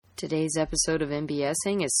Today's episode of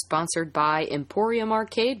MBSing is sponsored by Emporium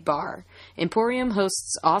Arcade Bar. Emporium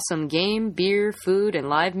hosts awesome game, beer, food, and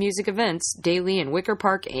live music events daily in Wicker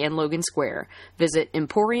Park and Logan Square. Visit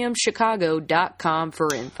EmporiumChicago.com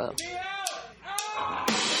for info.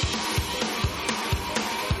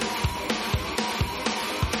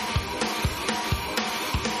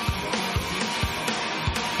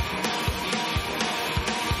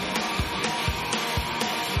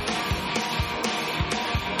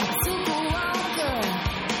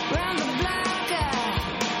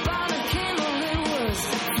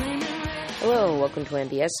 Hello, welcome to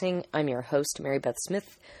MBSing. I'm your host, Mary Beth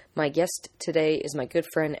Smith. My guest today is my good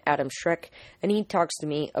friend, Adam Schreck, and he talks to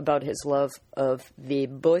me about his love of the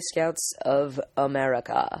Boy Scouts of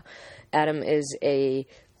America. Adam is a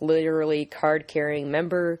literally card-carrying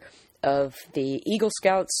member of the Eagle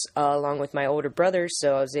Scouts, along with my older brother,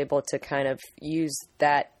 so I was able to kind of use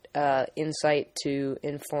that insight to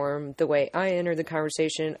inform the way I enter the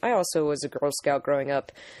conversation. I also was a Girl Scout growing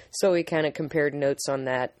up, so we kind of compared notes on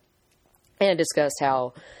that and discussed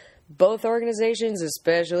how both organizations,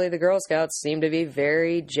 especially the Girl Scouts, seem to be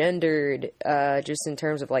very gendered, just in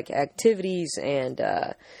terms of like activities and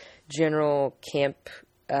general camp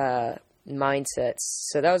mindsets.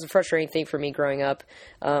 So that was a frustrating thing for me growing up.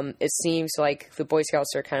 It seems like the Boy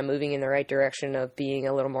Scouts are kind of moving in the right direction of being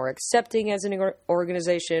a little more accepting as an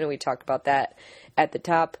organization, and we talked about that at the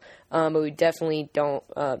top, but we definitely don't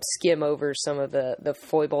skim over some of the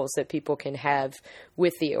foibles that people can have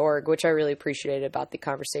with the org, which I really appreciated about the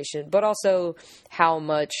conversation, but also how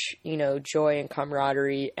much, joy and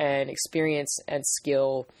camaraderie and experience and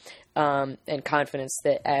skill and confidence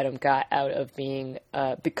that Adam got out of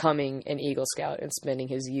becoming an Eagle Scout and spending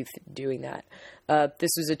his youth doing that.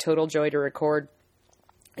 This was a total joy to record.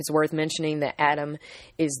 It's worth mentioning that Adam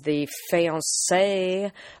is the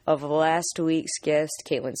fiancé of last week's guest,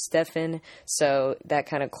 Caitlin Steffen, so that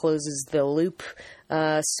kind of closes the loop,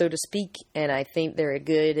 so to speak, and I think they're a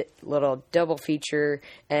good little double feature,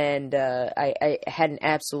 and I had an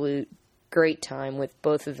absolute great time with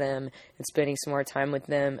both of them, and spending some more time with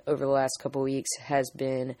them over the last couple weeks has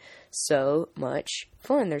been so much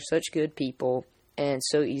fun. They're such good people and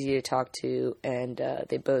so easy to talk to, and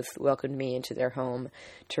they both welcomed me into their home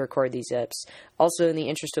to record these eps. Also, in the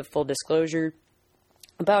interest of full disclosure,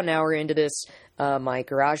 about an hour into this, my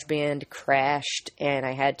GarageBand crashed, and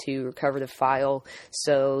I had to recover the file,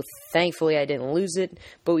 so thankfully I didn't lose it,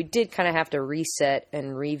 but we did kind of have to reset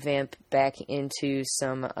and revamp back into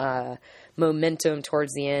some momentum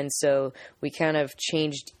towards the end, so we kind of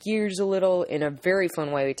changed gears a little in a very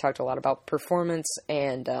fun way. We talked a lot about performance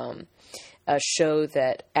and a show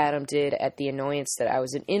that Adam did at the Annoyance that I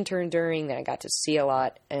was an intern during, that I got to see a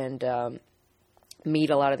lot, and meet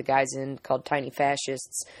a lot of the guys in, called Tiny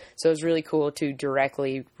Fascists. So it was really cool to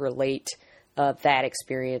directly relate that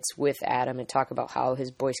experience with Adam and talk about how his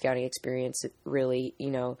Boy Scouting experience really,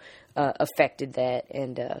 affected that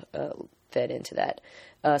and fed into that.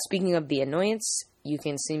 Speaking of the Annoyance, you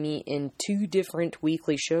can see me in 2 different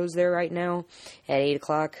weekly shows there right now at 8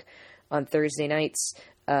 o'clock on Thursday nights.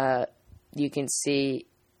 You can see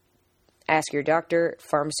Ask Your Doctor,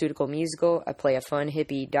 Pharmaceutical Musical. I play a fun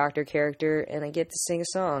hippie doctor character, and I get to sing a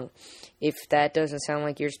song. If that doesn't sound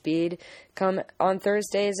like your speed, come on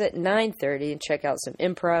Thursdays at 9:30 and check out some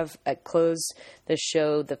improv. I close the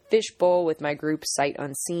show The Fishbowl with my group Sight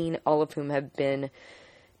Unseen, all of whom have been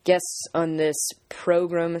guests on this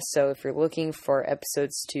program. So if you're looking for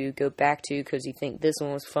episodes to go back to because you think this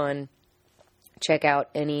one was fun, check out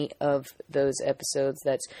any of those episodes.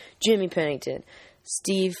 That's Jimmy Pennington,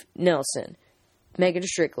 Steve Nelson, Megan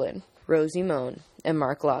Strickland, Rosie Moan, and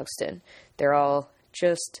Mark Logston. They're all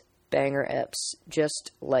just banger eps, just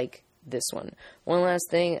like this one. One last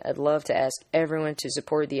thing, I'd love to ask everyone to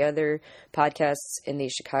support the other podcasts in the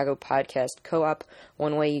Chicago Podcast Co-op.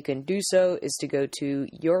 One way you can do so is to go to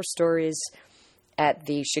Your Stories at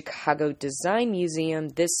the Chicago Design Museum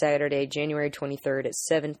this Saturday, January 23rd at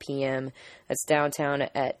 7 p.m. That's downtown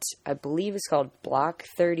at, I believe it's called Block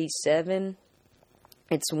 37.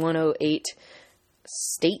 It's 108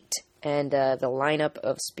 State, and the lineup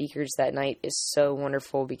of speakers that night is so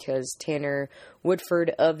wonderful because Tanner Woodford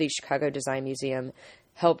of the Chicago Design Museum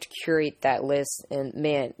helped curate that list, and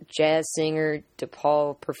man, jazz singer,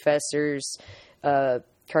 DePaul professors,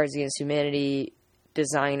 Cards Against Humanity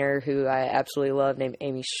designer who I absolutely love named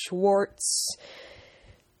Amy Schwartz.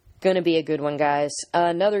 Gonna be a good one, guys.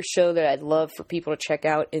 Another show that I'd love for people to check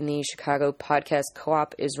out in the Chicago Podcast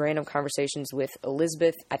Co-op is Random Conversations with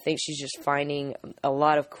Elizabeth. I think she's just finding a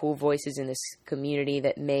lot of cool voices in this community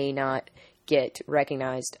that may not get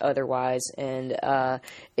recognized otherwise. And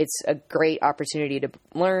it's a great opportunity to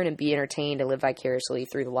learn and be entertained and live vicariously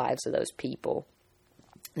through the lives of those people.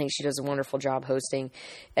 I think she does a wonderful job hosting.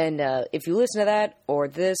 And if you listen to that or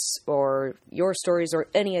this or your stories or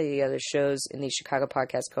any of the other shows in the Chicago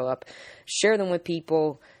Podcast Co-op, share them with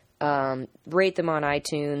people, rate them on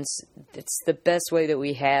iTunes. It's the best way that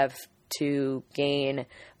we have to gain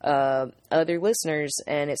other listeners,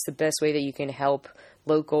 and it's the best way that you can help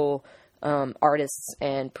local artists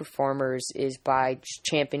and performers is by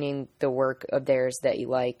championing the work of theirs that you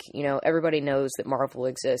like. You know, everybody knows that Marvel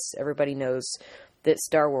exists. Everybody knows that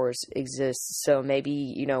Star Wars exists. So maybe,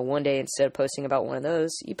 you know, one day instead of posting about one of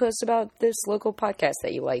those, you post about this local podcast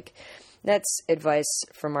that you like. That's advice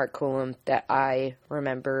from Mark Coulomb that I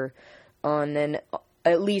remember on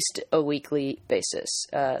at least a weekly basis.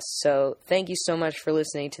 So thank you so much for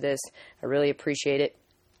listening to this. I really appreciate it.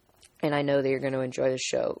 And I know that you're going to enjoy the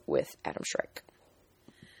show with Adam Schreck.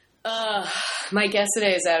 My guest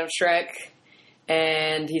today is Adam Schreck,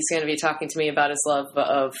 and he's going to be talking to me about his love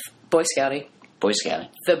of Boy Scouting. Boy Scouting.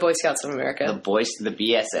 The Boy Scouts of America. The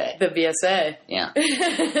BSA. The BSA. Yeah.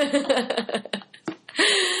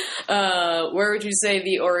 Where would you say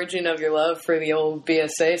the origin of your love for the old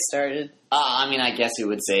BSA started? I mean, I guess it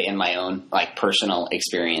would say in my own, like, personal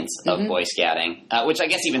experience of Boy Scouting, which I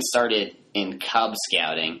guess even started in Cub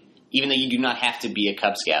Scouting, even though you do not have to be a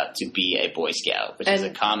Cub Scout to be a Boy Scout, which is a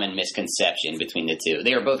common misconception between the two.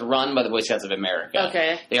 They are both run by the Boy Scouts of America.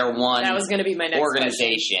 Okay. They are one that was going to be my next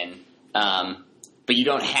organization, but you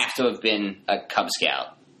don't have to have been a Cub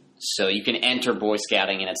Scout. So you can enter Boy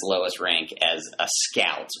Scouting in its lowest rank as a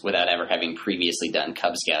scout without ever having previously done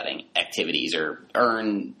Cub Scouting activities or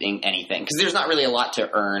earning anything. Because there's not really a lot to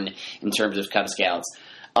earn in terms of Cub Scouts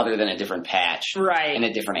other than a different patch and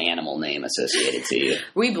a different animal name associated to you.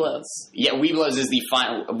 Weeblos. Yeah, Weeblos is the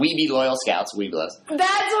final. We Be Loyal Scouts, Weeblos.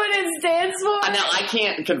 That's what it stands for? Now, I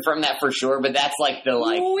can't confirm that for sure, but that's like the,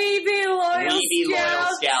 like... We Be Loyal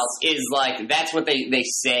Scouts is like, that's what they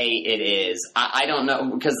say it is. I don't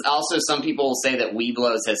know, because also some people say that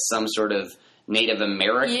Weeblos has some sort of Native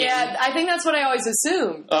American... Yeah, I think that's what I always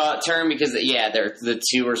assumed. Term, because, the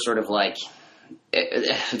two are sort of like...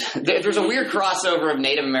 There's a weird crossover of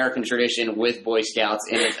Native American tradition with Boy Scouts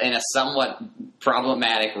in a somewhat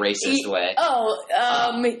problematic racist way.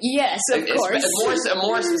 Yes, of course.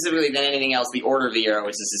 More specifically than anything else, the Order of the Arrow,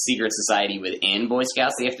 which is a secret society within Boy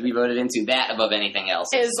Scouts they have to be voted into, that above anything else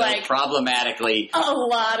is so like problematically a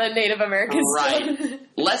lot of Native Americans. Right.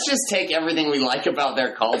 Let's just take everything we like about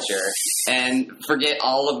their culture and forget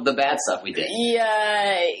all of the bad stuff we did.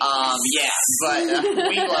 Yikes. But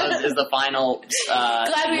Weeblos is the final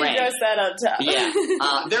glad we addressed that up top. Yeah.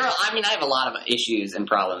 I have a lot of issues and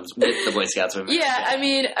problems with the Boy Scouts of America. Yeah, I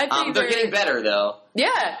mean, I think they're getting better, though.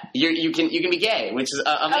 Yeah. You can be gay, which is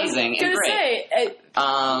amazing and great.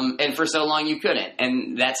 And for so long you couldn't,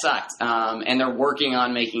 and that sucked. And they're working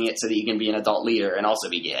on making it so that you can be an adult leader and also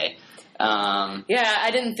be gay. I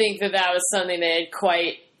didn't think that was something they had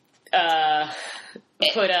quite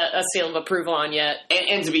put a seal of approval on yet.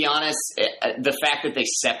 And to be honest, the fact that they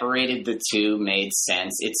separated the two made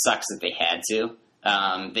sense. It sucks that they had to.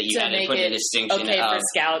 That you had to put a distinction of a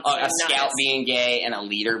scout being gay and a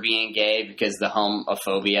leader being gay, because the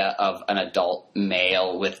homophobia of an adult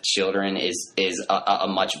male with children is a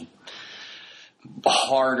much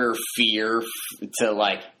harder fear to,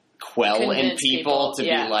 like, quell in people to be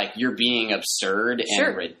like, you're being absurd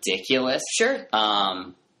and ridiculous. Sure.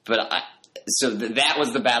 So that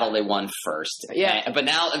was the battle they won first. Yeah. But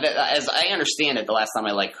now, as I understand it, the last time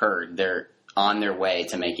I heard, they're on their way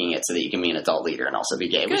to making it so that you can be an adult leader and also be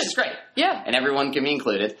gay, which is great. Yeah. And everyone can be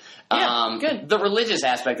included. Yeah, good. The religious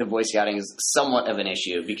aspect of Boy Scouting is somewhat of an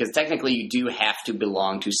issue, because technically you do have to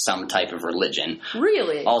belong to some type of religion.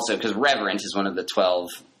 Really? Also, because reverent is one of the 12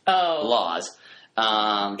 laws.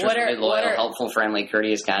 Loyal, helpful, friendly,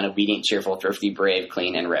 courteous, kind, obedient, cheerful, thrifty, brave,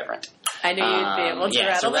 clean, and reverent. I knew you'd be able to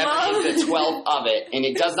rattle them off. Reverent is the 12 of it, and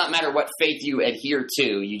it does not matter what faith you adhere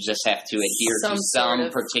to, you just have to adhere to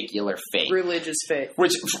some particular faith. Religious faith.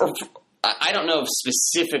 Which, I don't know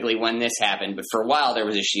specifically when this happened, but for a while there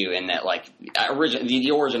was issue in that,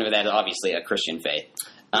 the origin of that is obviously a Christian faith.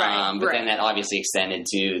 Then that obviously extended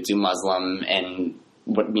to Muslim and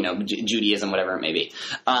Judaism, whatever it may be.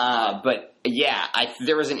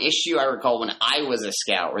 There was an issue I recall when I was a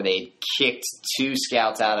scout where they kicked 2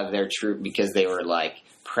 scouts out of their troop because they were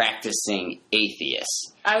practicing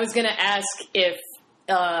atheists. I was going to ask if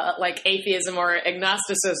like atheism or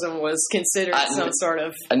agnosticism was considered some sort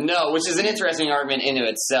of... No, which is an interesting argument into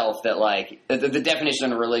itself, that like the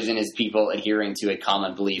definition of religion is people adhering to a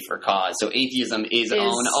common belief or cause. So atheism is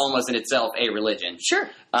almost in itself a religion. Sure.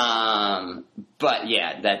 But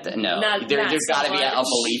yeah, there's got to be a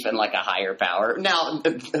belief in like a higher power. Now,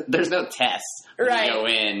 there's no test right. to go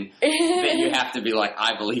in that you have to be like,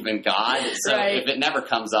 I believe in God. So right. if it never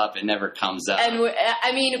comes up, it never comes up. And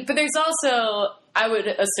I mean, but there's also, I would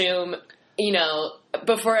assume, you know,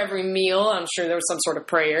 before every meal, I'm sure there was some sort of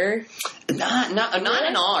prayer. Not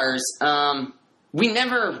in ours. We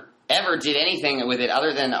never ever did anything with it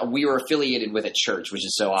other than we were affiliated with a church, which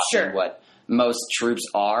is so often sure. what most troops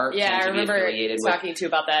are. Yeah, I remember talking to you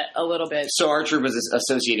about that a little bit. So our troop was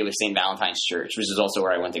associated with St. Valentine's Church, which is also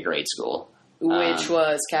where I went to grade school. Which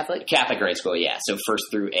was Catholic? Catholic grade school, yeah. So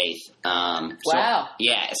 1st through 8th. Wow.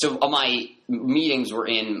 So my meetings were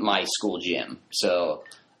in my school gym. So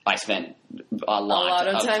I spent a lot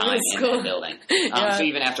of time in that building. Yeah. So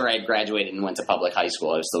even after I had graduated and went to public high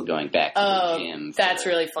school, I was still going back to the gym. That's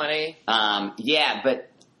really funny. But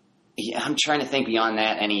I'm trying to think beyond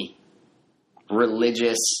that, any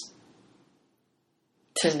religious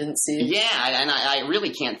tendencies. Yeah, and I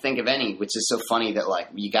really can't think of any, which is so funny that like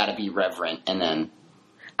you got to be reverent. And then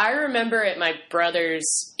I remember at my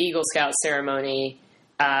brother's Eagle Scout ceremony,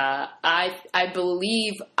 I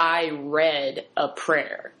believe I read a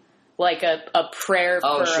prayer, like a prayer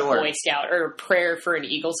for a Boy Scout or a prayer for an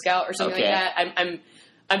Eagle Scout or something like that.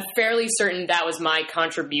 I'm fairly certain that was my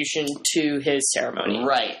contribution to his ceremony.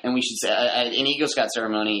 Right, and we should say an Eagle Scout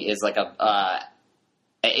ceremony is like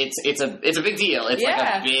it's a big deal. It's like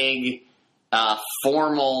a big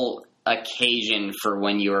formal occasion for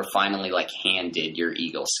when you are finally like handed your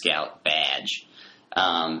Eagle Scout badge,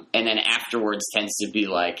 and then afterwards tends to be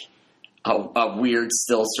like a weird,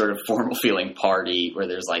 still sort of formal feeling party where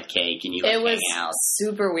there's like cake and you like, hang out.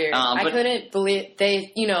 Super weird. I couldn't believe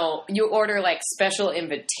you order like special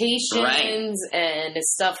invitations and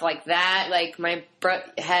stuff like that. Like my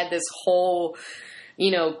brother had this whole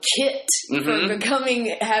kit for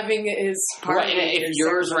having his party. Right, and if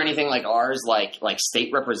yours were anything like ours, like state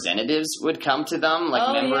representatives would come to them,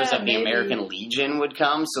 like members of the American Legion would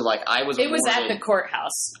come. So like I was. It was at the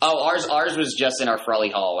courthouse. Oh, ours was just in our Frawley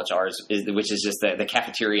Hall, which is just the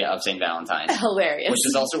cafeteria of St. Valentine's. Hilarious. Which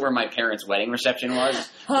is also where my parents' wedding reception was.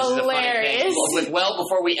 Hilarious. Well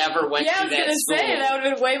before we ever went to that school. Yeah, I was going to say that would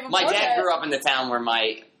have been way before. My dad grew up in the town where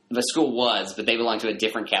the school was, but they belonged to a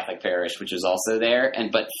different Catholic parish, which was also there.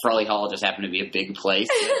 But Frawley Hall just happened to be a big place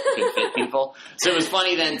that could fit people. So it was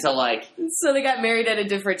funny then to like. So they got married at a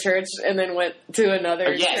different church and then went to another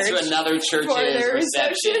church. Yes, to another church's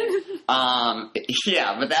reception.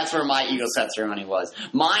 But that's where my Eagle Scout ceremony was.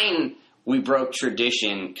 Mine, we broke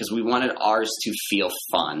tradition because we wanted ours to feel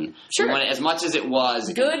fun. Sure. We wanted, as much as it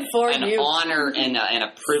was good for an honor and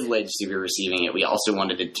a privilege to be receiving it, we also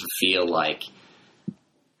wanted it to feel like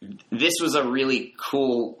this was a really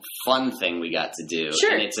cool, fun thing we got to do.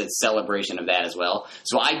 Sure. And it's a celebration of that as well.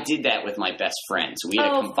 So I did that with my best friend. So we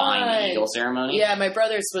had a combined Eagle ceremony. Yeah, my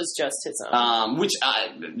brother's was just his own. Which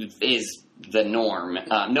is the norm.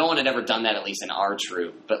 No one had ever done that, at least in our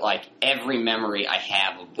troop. But, like, every memory I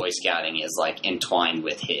have of Boy Scouting is, like, entwined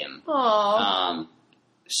with him. Aww.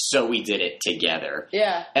 So we did it together.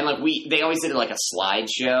 Yeah. And, like, they always did, like, a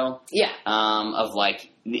slideshow. Yeah. Of, like,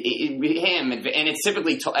 him. And it's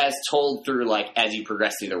typically as told through, like, as you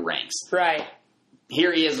progress through the ranks. Right.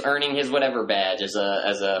 Here he is earning his whatever badge as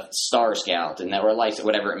a Star Scout and that we're like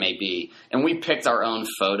whatever it may be. And we picked our own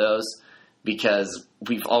photos because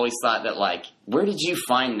we've always thought that, like, where did you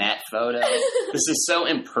find that photo? This is so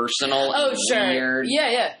impersonal and weird.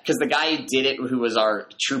 Yeah. Because the guy who did it, who was our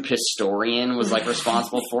troop historian, was, like,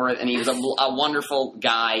 responsible for it. And he was a wonderful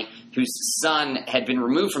guy whose son had been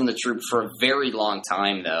removed from the troop for a very long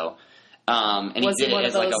time, though. And was he did one it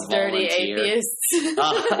as of like those a dirty volunteer. Atheists?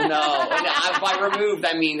 No. By removed,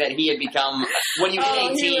 I mean that he had become, when you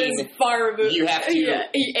hit 18, he was far removed. You have to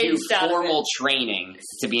do out formal training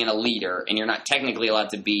to be a leader, and you're not technically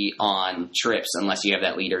allowed to be on trips unless you have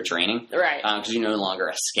that leader training. Right. Because you're no longer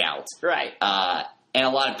a scout. Right. And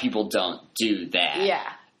a lot of people don't do that. Yeah.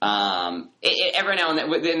 Every now and then,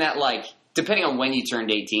 within that, like, depending on when you turned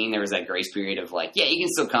 18, there was that grace period of, like, yeah, you can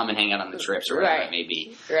still come and hang out on the trips or whatever it may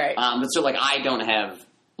be. Right. But so, like, I don't have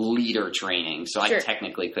leader training, so I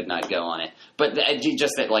technically could not go on it. But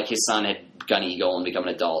just that, like, his son had Gun Eagle and become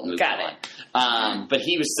an adult and moved on. But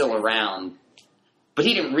he was still around But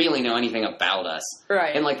he didn't really know anything about us.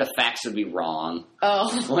 Right. And, like, the facts would be wrong. Oh,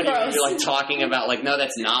 when you're, like, talking about, like, no,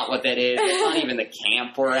 that's not what that is. That's not even the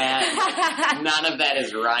camp we're at. None of that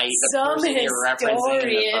is right. The person you're referencing in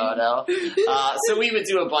the photo. So we would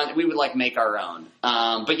do a bunch. We would, like, make our own.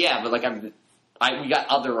 But we got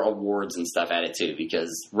other awards and stuff at it, too,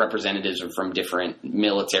 because representatives from different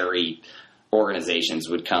military organizations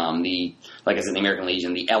would come. Like I said, the American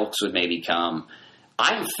Legion, the Elks would maybe come.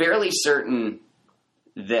 I'm fairly certain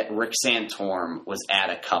that Rick Santorum was at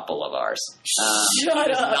a couple of ours. Shut up. He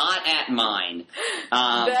was not at mine.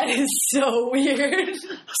 That is so weird.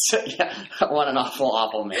 So, yeah, what an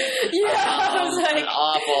awful man. Yeah, I was like, an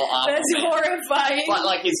awful that's man. horrifying. But,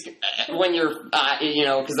 like, when you're,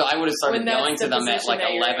 because I would have started going to them at, like,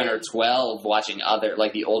 11 or 12, watching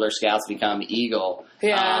the older scouts become Eagle.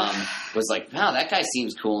 Yeah. Was like, wow, that guy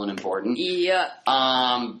seems cool and important. Yeah.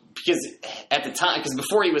 Because at the time, because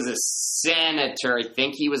before he was a senator, I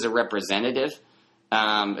think he was a representative.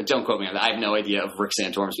 Don't quote me on that. I have no idea of Rick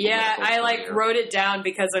Santorum's political career. Wrote it down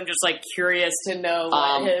because I'm just, like, curious to know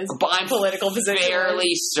what his political position was. I'm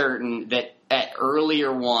fairly certain that at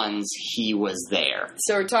earlier ones, he was there.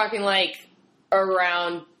 So we're talking, like,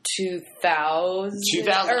 around 2000?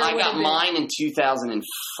 2000. I got mine in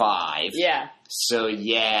 2005. Yeah. So,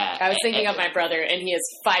 yeah. I was thinking of my brother, and he is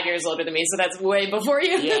 5 years older than me, so that's way before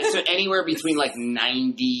you. Yeah, so anywhere between, like,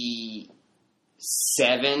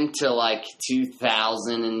 97 to, like,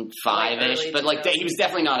 2005-ish. But, like, he was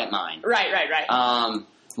definitely not at mine. Right.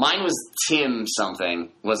 Mine was Tim something,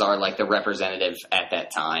 was our, like, the representative at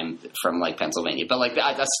that time from, like, Pennsylvania. But, like,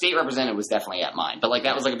 a state representative was definitely at mine. But, like,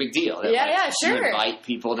 that was, like, a big deal. That, Sure. You invite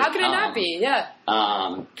people to How could it not be? Yeah.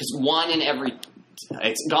 Because one in every...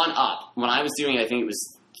 It's gone up. When I was doing it, I think it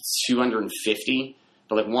was 250.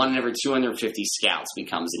 But, like, one in every 250 scouts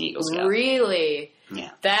becomes an Eagle Scout. Really?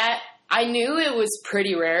 Yeah. I knew it was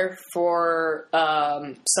pretty rare for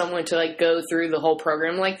someone to, like, go through the whole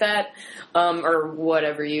program like that, or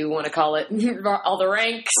whatever you want to call it, all the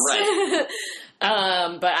ranks. Right.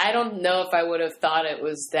 But I don't know if I would have thought it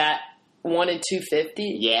was that 1 in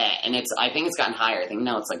 250. Yeah, and I think it's gotten higher. I think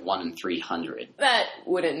now it's like 1 in 300. That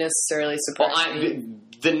wouldn't necessarily surprise me.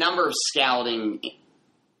 The number of scouting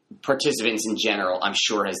participants in general, I'm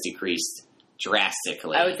sure, has decreased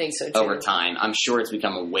drastically. I would think so, too. Over time. I'm sure it's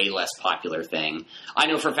become a way less popular thing. I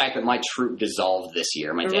know for a fact that my troop dissolved this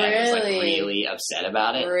year. My dad was, like, really upset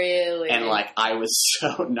about it. Really? And, like, I was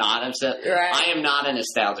so not upset. Right. I am not a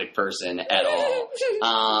nostalgic person at all.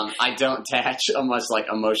 I don't attach a much, like,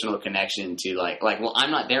 emotional connection to, like, well,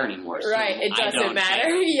 I'm not there anymore. So right. It doesn't matter.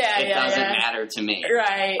 Care. It doesn't matter to me.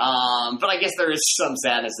 Right. But I guess there is some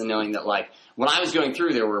sadness in knowing that, like, when I was going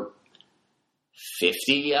through, there were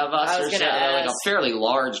 50 of us or so, like a fairly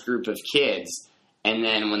large group of kids. And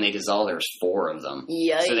then when they dissolved, there was 4 of them.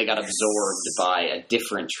 Yikes. So they got absorbed by a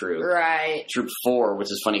different troop. Right. Troop 4,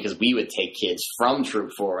 which is funny because we would take kids from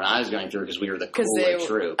Troop 4 when I was going through because we were the cooler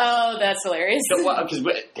troop. Oh, that's hilarious. Because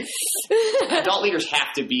adult leaders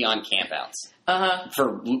have to be on campouts.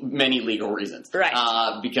 For many legal reasons. Right.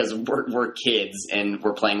 Because we're kids and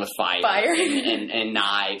we're playing with fire. And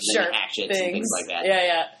knives and hatchets and things like that.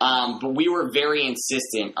 Yeah. But we were very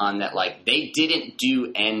insistent on that, like, they didn't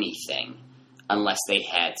do anything unless they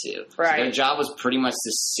had to. Right. So their job was pretty much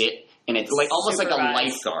to sit and it's like almost like a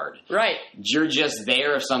lifeguard. Right. You're just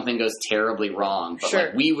there if something goes terribly wrong. But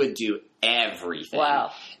like we would do everything.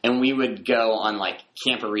 Wow. And we would go on like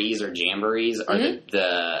camporees or jamborees or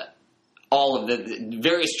all of the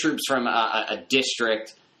various troops from a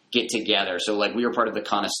district get together. So like we were part of the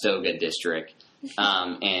Conestoga district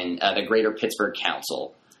and the Greater Pittsburgh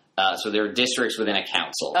Council. So there are districts within a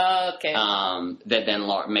council. Okay. That then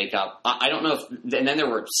make up. I don't know if, and then there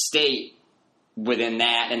were state within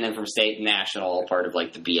that, and then from state national, part of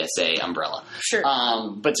like the BSA umbrella. Sure.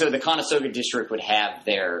 But so the Conestoga district would have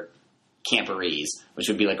their camporees, which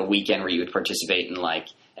would be like a weekend where you would participate in like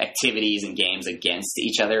activities and games against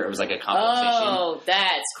each other. It was like a competition. Oh,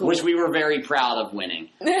 that's cool. Which we were very proud of winning.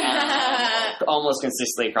 Almost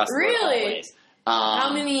consistently across the board. Really?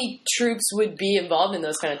 How many troops would be involved in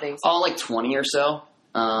those kind of things? Oh, like 20 or so.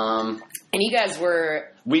 And you guys were...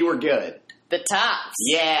 We were good. The tops.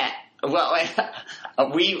 Yeah. Well,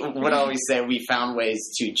 we would always say we found ways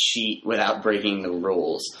to cheat without breaking the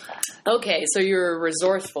rules. Okay, so you're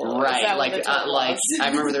resourceful. Right. Like I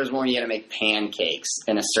remember there was one where you had to make pancakes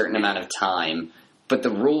in a certain amount of time. But the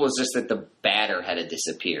rule was just that the batter had to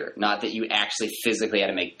disappear, not that you actually physically had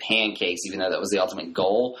to make pancakes, even though that was the ultimate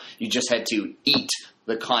goal. You just had to eat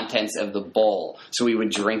the contents of the bowl, so we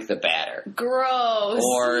would drink the batter. Gross.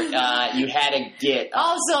 Or you had to get...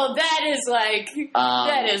 Also, that is like...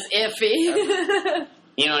 that is iffy.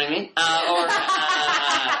 You know what I mean? Or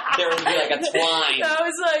there would be like a twine. That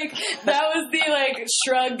was the like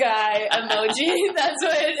shrug guy emoji. That's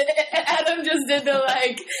what Adam just did, the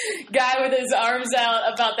like guy with his arms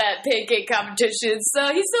out about that pancake competition.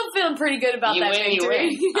 So he's still feeling pretty good about that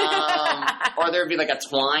victory. Or there would be like a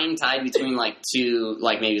twine tied between like two,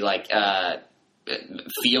 like maybe like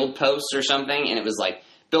field posts or something, and it was like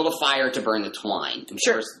build a fire to burn the twine. And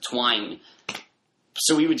sure. The twine.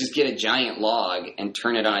 So we would just get a giant log and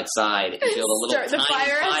turn it on its side and build a little tiny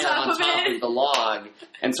fire on top of the log,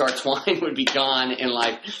 and so our twine would be gone in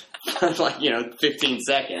like 15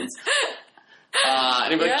 seconds.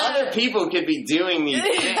 And it'd be like, other people could be doing these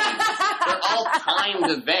things. They're all timed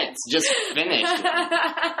events, just finished.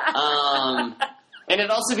 And it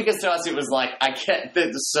also, because to us it was like,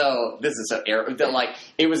 this is so arrogant, that like,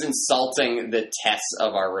 it was insulting the tests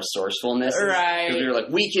of our resourcefulness. Right. Because we were like,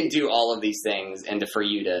 we can do all of these things, and for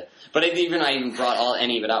you to, but I even brought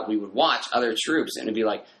any of it up, we would watch other troops, and it'd be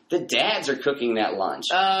like, the dads are cooking that lunch.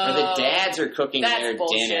 Or the dads are cooking their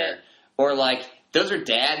dinner. Or like, those are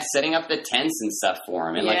dads setting up the tents and stuff for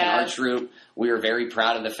them. And like in our troop, we were very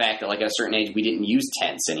proud of the fact that like at a certain age, we didn't use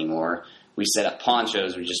tents anymore. We set up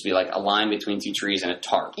ponchos, would just be like a line between two trees and a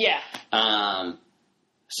tarp. Yeah.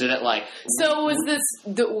 So that like... So was this,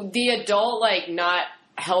 the adult like not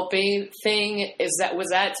helping thing, was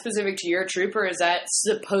that specific to your troop, or is that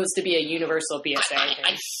supposed to be a universal BSA thing?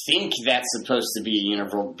 I think that's supposed to be a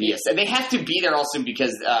universal BSA. They have to be there also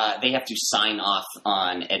because they have to sign off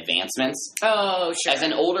on advancements. Oh, sure. As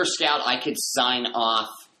an older scout, I could sign off,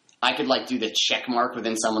 I could like do the check mark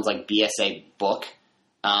within someone's like BSA book.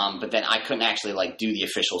 But then I couldn't actually like do the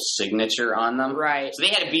official signature on them. Right. So they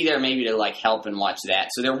had to be there maybe to like help and watch that.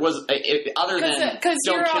 So there was, other than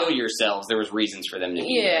don't kill yourselves, there was reasons for them to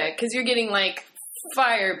be there. Because you're getting like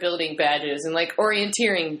fire building badges and like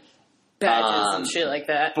orienteering badges and shit like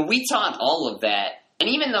that. But we taught all of that. And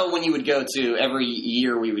even though when you would go to, every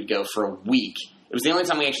year we would go for a week, it was the only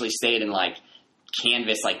time we actually stayed in like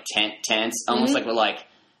canvas, like tents, almost like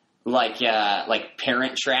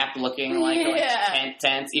Parent Trap looking, like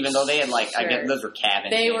tents, even though they had like, I guess those were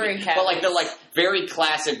cabins. They were in cabins. But like, they're like very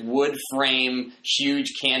classic wood frame,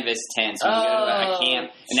 huge canvas tents when you go to a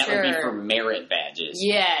camp, and that would be for merit badges.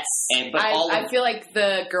 Yes. I feel like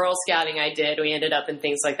the Girl Scouting I did, we ended up in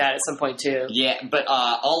things like that at some point too. Yeah, but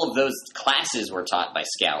all of those classes were taught by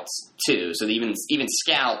scouts too, so even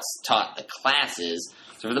scouts taught the classes.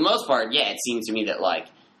 So for the most part, it seemed to me that like,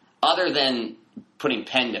 other than putting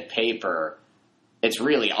pen to paper, it's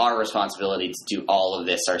really our responsibility to do all of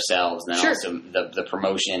this ourselves. And then also the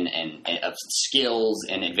promotion and of skills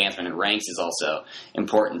and advancement in ranks is also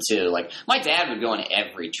important too. Like, my dad would go on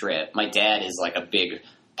every trip. My dad is like a big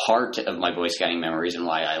part of my Boy Scouting memories and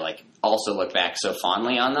why I like also look back so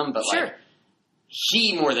fondly on them. But like,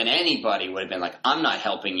 he more than anybody would have been like, I'm not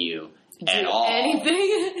helping you at all.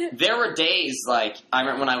 Anything. There were days, like, I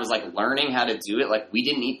remember when I was, like, learning how to do it, like, we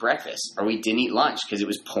didn't eat breakfast, or we didn't eat lunch, because it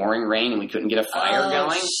was pouring rain and we couldn't get a fire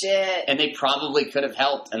going. Shit. And they probably could have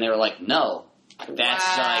helped, and they were like, no. That's,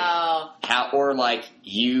 like, how, or, like,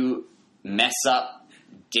 you mess up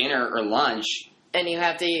dinner or lunch. And you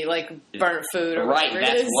have to eat, like, burnt food or whatever it is.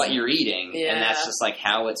 Right, that's what you're eating, and that's just, like,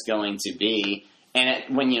 how it's going to be.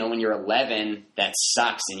 And when you're 11, that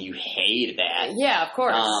sucks, and you hate that. Yeah, of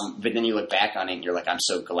course. But then you look back on it, and you're like, I'm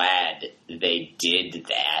so glad they did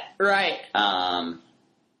that. Right. And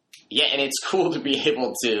it's cool to be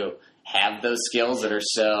able to have those skills that are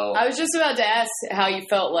so... I was just about to ask how you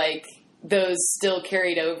felt like those still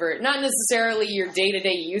carried over. Not necessarily your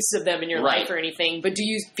day-to-day use of them in your life or anything, but do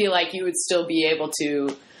you feel like you would still be able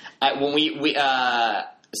to... When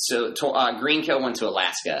Greenco went to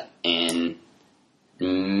Alaska in...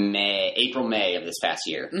 April, May of this past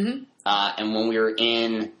year. Mm-hmm. And when we were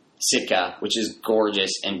in Sitka, which is gorgeous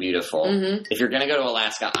and beautiful, if you're going to go to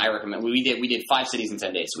Alaska, I recommend, we did 5 cities in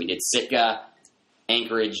 10 days. So we did Sitka,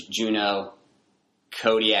 Anchorage, Juneau,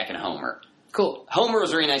 Kodiak, and Homer. Cool. Homer was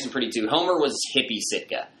very nice and pretty too. Homer was hippie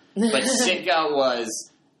Sitka. But Sitka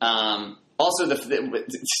was, also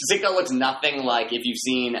Sitka looks nothing like if you've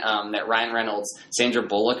seen that Ryan Reynolds, Sandra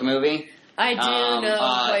Bullock movie. I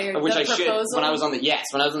do know. Which I should. When I was on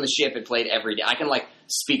the ship, it played every day. I can like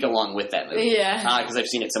speak along with that movie. Yeah. Because I've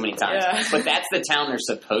seen it so many times. Yeah. But that's the town they're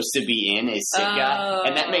supposed to be in is Sitka,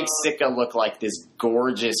 and that makes Sitka look like this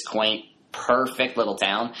gorgeous, quaint, perfect little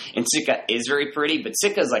town. And Sitka is very pretty, but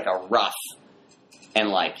Sitka is like a rough and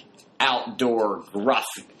like outdoor, gruff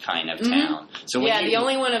kind of town. So the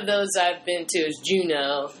only one of those I've been to is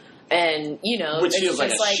Juneau. And, which feels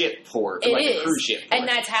like a ship port, like a cruise ship port. And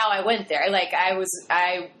that's how I went there.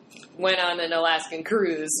 I went on an Alaskan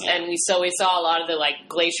cruise, and we saw a lot of the,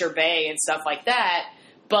 Glacier Bay and stuff like that,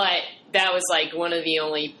 but that was, one of the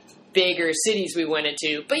only bigger cities we went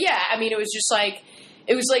into. But, yeah, I mean, it was just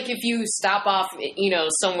it was like if you stop off,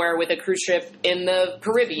 somewhere with a cruise ship in the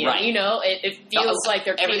Caribbean, right. It feels like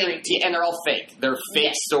they're catering to you. And they're all fake. They're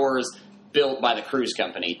fake stores built by the cruise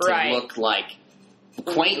company to look like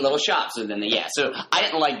quaint little shops. So I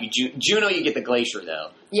didn't like Juneau. You get the glacier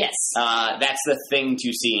though. Yes, that's the thing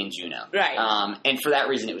to see in Juneau. Right. And for that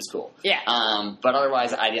reason, it was cool. Yeah. But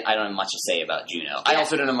otherwise, I don't have much to say about Juneau. Yeah. I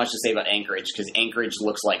also don't have much to say about Anchorage because Anchorage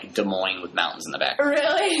looks like Des Moines with mountains in the back.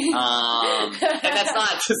 Really? And that's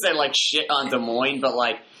not to say shit on Des Moines, but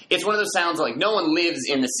it's one of those towns no one lives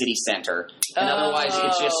in the city center, and otherwise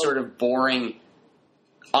it's just sort of boring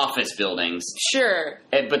office buildings. Sure.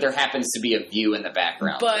 But there happens to be a view in the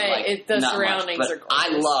background. But the surroundings are gorgeous. I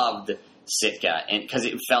loved Sitka because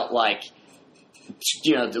it felt like,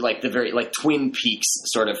 the very, Twin Peaks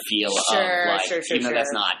sort of feel even though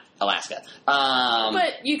that's not Alaska.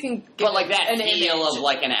 But you can get that feel of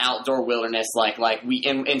an outdoor wilderness,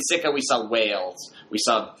 in Sitka we saw whales, we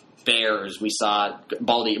saw bears, we saw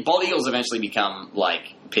bald eagles eventually become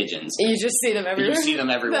pigeons. You just see them everywhere. You see them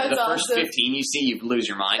everywhere. That's the first awesome. 15 you see, you lose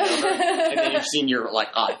your mind over, and then you've seen your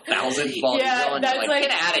 1,000 bald eagles, and you're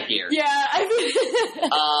get out of here. Yeah, I've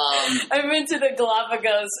been to the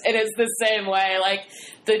Galapagos, and it's the same way.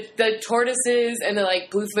 The tortoises and the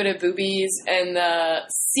blue-footed boobies and the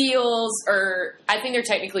seals, or I think they're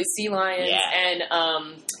technically sea lions, and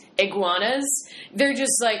iguanas, they're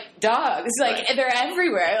just dogs. They're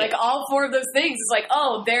everywhere. All four of those things.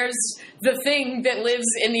 It's there's the thing that lives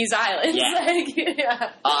in these islands.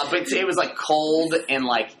 Yeah. But it was cold and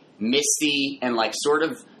misty and sort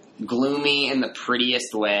of gloomy in the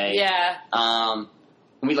prettiest way. Yeah.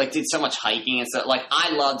 We did so much hiking and stuff.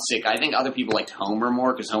 I loved Sitka. I think other people liked Homer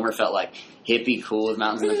more because Homer felt hippie cool with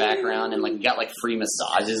mountains in the background, and we got free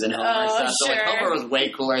massages in Homer and stuff. So sure. Homer was way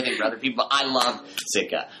cooler, I think, for other people. But I loved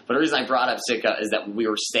Sitka. But the reason I brought up Sitka is that we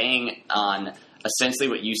were staying on essentially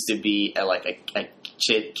what used to be a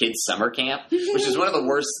kids summer camp, which is one of the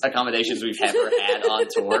worst accommodations we've ever had on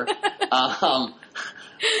tour.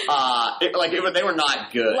 They were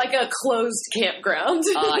not good. A closed campground.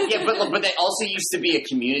 But they also used to be a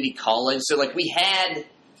community college, so we had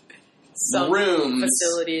some rooms,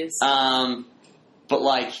 facilities, but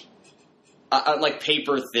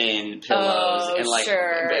paper thin pillows, and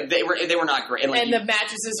sure. they were not great. And the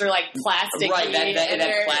mattresses are plastic, right?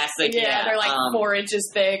 That plastic, they're 4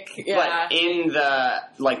 inches thick. Yeah, but in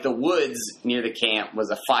the woods near the camp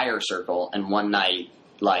was a fire circle, and one night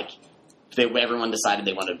everyone decided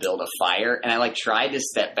they wanted to build a fire, and I tried to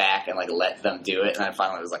step back and let them do it, and I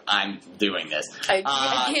finally was I'm doing this. I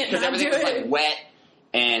can't because everything was wet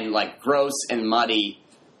and gross and muddy,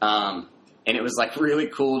 and it was really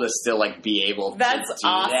cool to still be able to do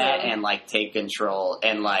awesome. that and take control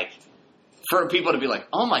and for people to be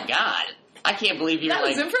oh my god, I can't believe you're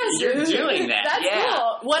impressive. You're doing that. That's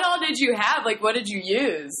cool. What all did you have? What did you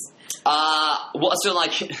use?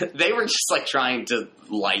 They were just trying to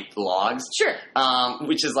light logs. Sure.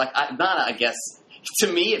 Which is I guess to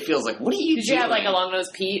me it feels what are you doing? Did you have a long nose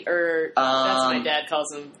Pete, or that's what my dad calls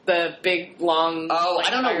them, the big long? Oh,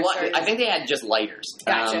 I don't know what. Starters? I think they had just lighters.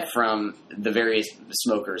 Gotcha. From the various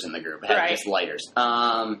smokers in the group had just lighters.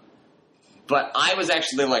 But I was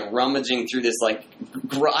actually rummaging through this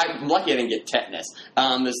I'm lucky I didn't get tetanus.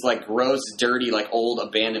 This gross, dirty, old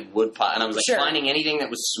abandoned wood pile, and I was sure. finding anything that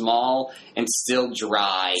was small and still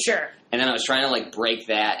dry. Sure. And then I was trying to break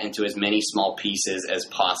that into as many small pieces as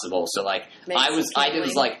possible. So this is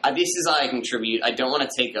how I contribute. I don't want to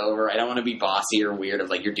take over. I don't want to be bossy or weird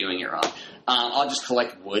of you're doing it wrong. I'll just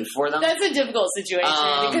collect wood for them. That's a difficult situation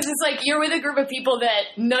because it's you're with a group of people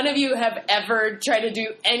that none of you have ever tried to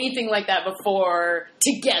do anything like that before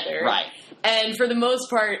together. Right. And for the most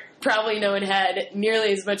part, probably no one had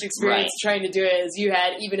nearly as much experience trying to do it as you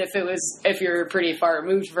had, even if you're pretty far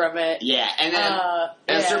removed from it. Yeah, and then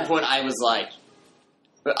at a certain point, I was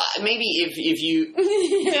maybe if you,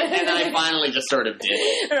 and then I finally just sort of did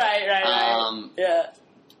it. Right. Yeah.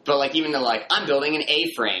 But even though I'm building an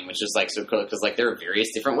A-frame, which is so cool because there are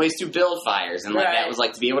various different ways to build fires, and that was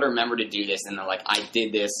to be able to remember to do this, and then I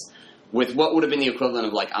did this with what would have been the equivalent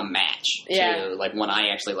of a match to when I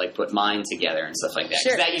actually put mine together and stuff like that.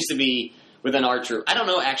 Sure. 'Cause that used to be with an archer. I don't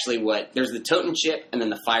know actually what there's the tote and chip and then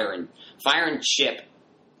the fire and chip,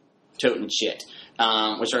 tote and chit.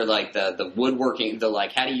 which are like the woodworking, the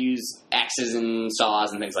like how to use axes and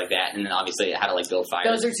saws and things like that, and then obviously how to like build fires.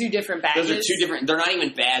 Those are two different badges. Those are two different. They're not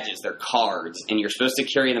even badges; they're cards, and you're supposed to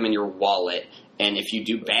carry them in your wallet. And if you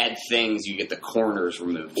do bad things, you get the corners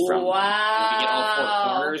removed from them. And if you get all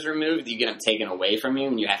 4 corners removed, you get them taken away from you,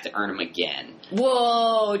 and you have to earn them again.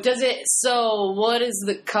 Whoa! Does it? So, what does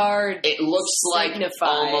the card? It looks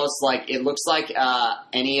signify? It looks like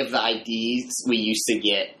any of the IDs we used to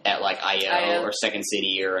get at like IO or Second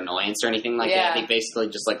City or Annoyance or anything like that. They basically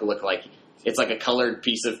just like look like it's like a colored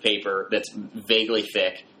piece of paper that's vaguely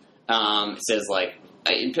thick. It says like.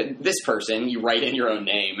 This person, you write in your own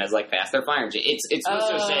name as like passed their fire. It's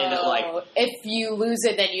supposed to say that like if you lose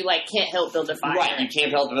it, then you like can't help build a fire. Right, you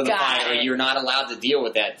can't help build a fire. You're not allowed to deal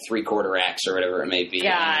with that 3/4 axe or whatever it may be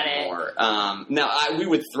anymore. Now we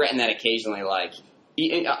would threaten that occasionally. Like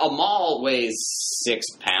a maul weighs 6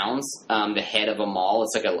 pounds. The head of a maul,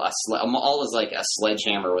 it's like a maul is like a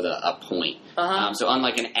sledgehammer with a point. So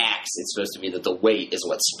unlike an axe, it's supposed to be that the weight is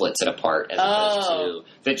what splits it apart as opposed to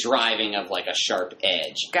the driving of like a sharp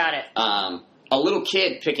edge. Got it. A little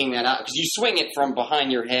kid picking that up, because you swing it from behind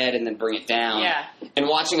your head and then bring it down. Yeah. And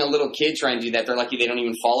watching a little kid try and do that, they're lucky they don't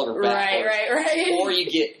even fall over backwards. Right. Or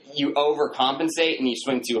you overcompensate and you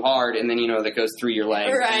swing too hard, and then that goes through your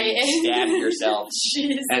legs. Right. And you stab yourself.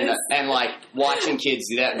 Jesus. And like watching kids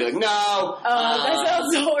do that and be like, no. Oh, that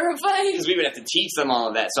sounds horrifying. Because we would have to teach them all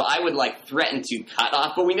of that. So I would like threaten to cut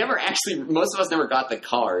off, but most of us never got the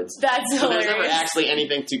cards. That's so hilarious. There's never actually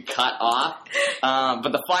anything to cut off.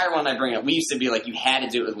 But the fire one I bring up, we used to be like, you had to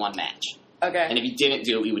do it with one match. Okay. And if you didn't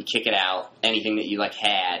do it, we would kick it out, anything that you like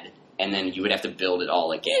had, and then you would have to build it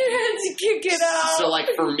all again. You had to kick it out. So like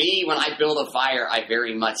for me, when I build a fire, I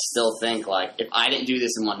very much still think like, if I didn't do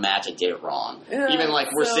this in one match, I did it wrong. Even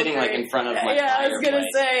like we're sitting like in front of my fireplace. I was gonna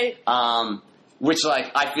say. Which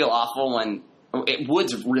like I feel awful when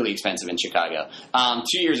wood's really expensive in Chicago. 2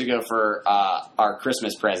 years ago for our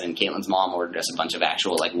Christmas present, Caitlin's mom ordered us a bunch of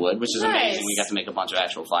actual like wood, which is amazing. We got to make a bunch of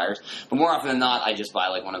actual fires. But more often than not, I just buy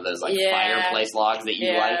like one of those like fireplace logs that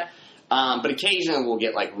you like. But occasionally we'll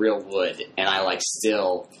get like real wood, and I like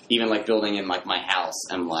still even like building in like my house.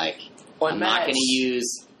 I'm like, I'm not going to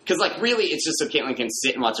use. Because, like, really, it's just so Caitlin can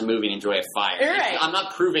sit and watch a movie and enjoy a fire. Right. I'm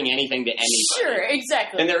not proving anything to anybody. Sure,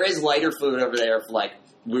 exactly. And there is lighter fluid over there for, like,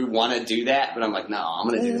 we want to do that, but I'm like, no, I'm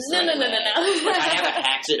going to do this. No. Like, I have a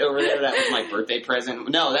hatchet over there. That was my birthday present.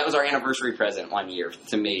 No, that was our anniversary present one year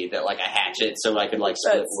to me, that, like, a hatchet so I could, like,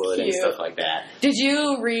 split wood and stuff like that. Did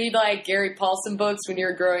you read, like, Gary Paulson books when you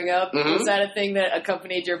were growing up? Mm-hmm. Was that a thing that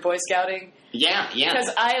accompanied your Boy Scouting? Yeah.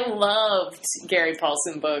 Because I loved Gary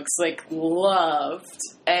Paulson books, like, loved.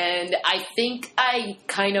 And I think I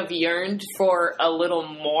kind of yearned for a little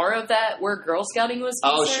more of that where Girl Scouting was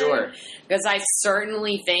concerned. Oh, sure. Because I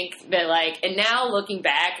certainly think that, like, and now looking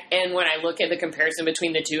back, and when I look at the comparison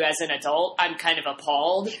between the two as an adult, I'm kind of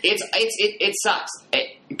appalled. It sucks.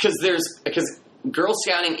 Because Girl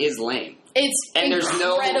Scouting is lame. It's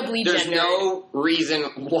incredibly gendered. There's no reason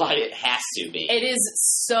why it has to be. It is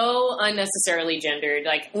so unnecessarily gendered.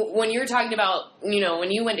 Like, when you were talking about, when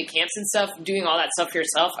you went to camps and stuff, doing all that stuff for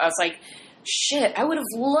yourself, I was like, shit, I would have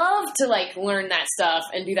loved to, like, learn that stuff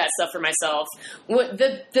and do that stuff for myself.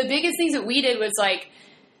 The biggest things that we did was, like,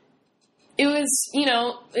 it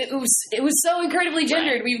was so incredibly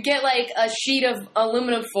gendered. Right. We'd get, like, a sheet of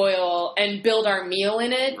aluminum foil and build our meal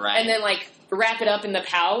in it, and then, like, wrap it up in the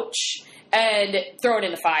pouch and throw it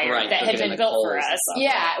in the fire that had been built for us.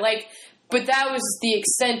 But that was the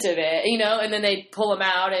extent of it, and then they'd pull them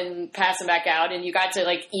out and pass them back out, and you got to,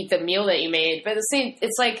 like, eat the meal that you made. But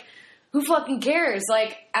it's like, who fucking cares?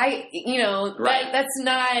 Like, that's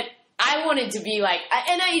not, I wanted to be like,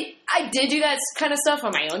 I did do that kind of stuff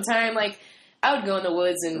on my own time. Like, I would go in the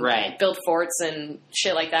woods and build forts and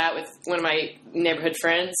shit like that with one of my neighborhood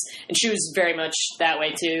friends, and she was very much that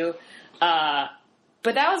way too.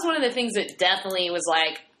 But that was one of the things that definitely was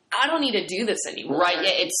like, I don't need to do this anymore. Right, yeah,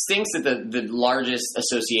 it stinks that the largest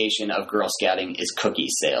association of Girl Scouting is cookie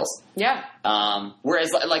sales. Yeah.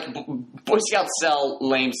 Whereas, like, Boy Scouts sell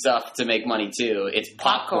lame stuff to make money, too. It's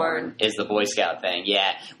popcorn is the Boy Scout thing,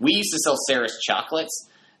 yeah. We used to sell Sarah's Chocolates,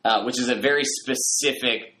 which is a very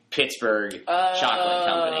specific Pittsburgh chocolate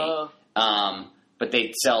company. But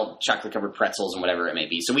they sell chocolate-covered pretzels and whatever it may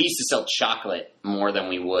be. So we used to sell chocolate more than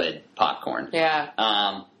we would popcorn. Yeah.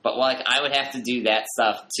 But, like, I would have to do that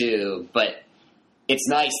stuff, too. But it's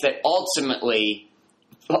nice that ultimately,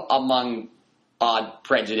 among odd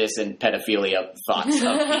prejudice and pedophilia thoughts of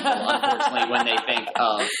people, unfortunately, when they think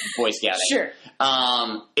of Boy Scouting. Sure.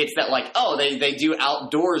 It's that, like, they do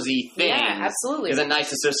outdoorsy things. Yeah, absolutely. There's a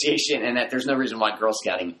nice association, and that there's no reason why Girl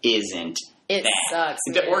Scouting isn't It sucks.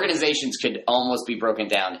 The organizations could almost be broken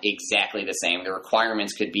down exactly the same. The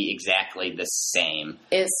requirements could be exactly the same.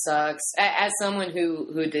 It sucks. As someone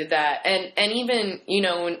who did that, and even, you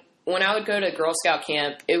know, when I would go to Girl Scout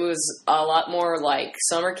camp, it was a lot more like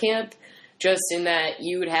summer camp, just in that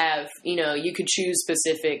you would have, you know, you could choose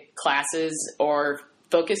specific classes or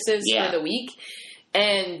focuses for the week.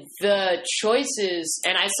 And the choices,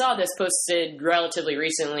 and I saw this posted relatively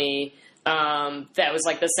recently, that was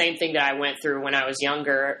like the same thing that I went through when I was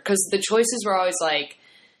younger, because the choices were always like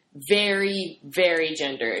very, very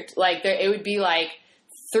gendered. Like it would be like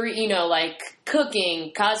 3, you know, like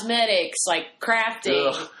cooking, cosmetics, like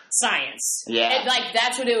crafting, science. Yeah. And like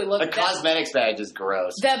that's what it would look like. The cosmetics badge is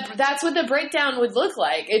gross. That's what the breakdown would look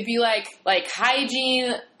like. It'd be like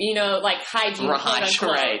hygiene, you know, like hygiene.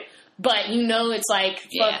 Right. But you know it's like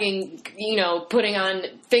fucking, you know, putting on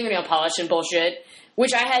fingernail polish and bullshit,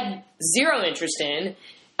 which I had zero interest in.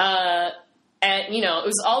 And, you know, it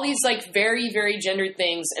was all these, like, very, very gendered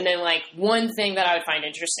things, and then, like, one thing that I would find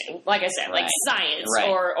interesting, like I said, like science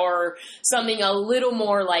or something a little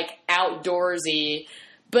more, like, outdoorsy.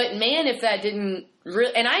 But, man, if that didn't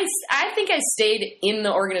really... And I think I stayed in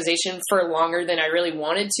the organization for longer than I really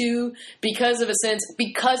wanted to because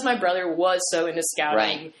my brother was so into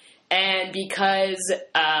scouting, and because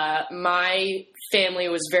my family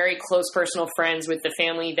was very close personal friends with the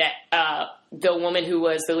family that the woman who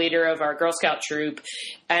was the leader of our Girl Scout troop,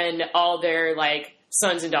 and all their like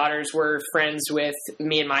sons and daughters were friends with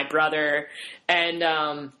me and my brother, and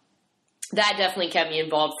that definitely kept me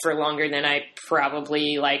involved for longer than I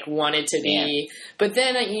probably like wanted to be. But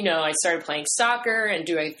then, you know, I started playing soccer and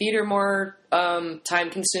doing theater more time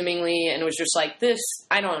consumingly, and it was just like,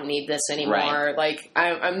 I don't need this anymore. Like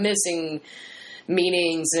I'm missing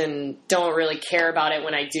meetings and don't really care about it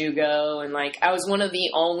when I do go. And like, I was one of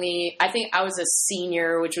the only, I think I was a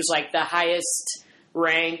senior, which was like the highest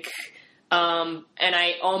rank. And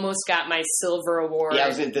I almost got my silver award. Yeah,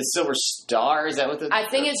 was it the Silver Star? Is that what I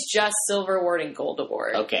think it's just silver award and gold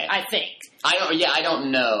award. Okay. I think. I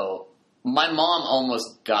don't know. My mom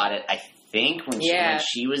almost got it, I think, when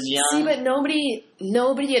she was young. See, but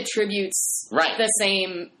nobody attributes the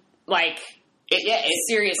same, like,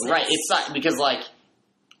 seriousness. Right. It's not because, like,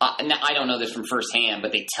 I don't know this from firsthand,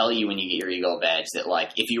 but they tell you when you get your Eagle badge that,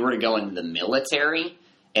 like, if you were to go into the military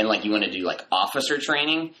and, like, you want to do, like, officer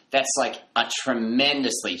training, that's, like, a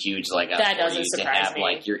tremendously huge, like, that doesn't to have,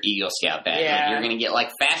 like, your Eagle Scout badge. Yeah. Like, you're going to get,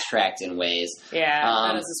 like, fast-tracked in ways. Yeah,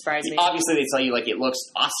 that doesn't surprise me. Obviously, they tell you, like, it looks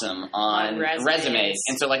awesome on resumes.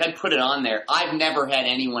 And so, like, I put it on there. I've never had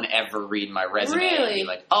anyone ever read my resume and be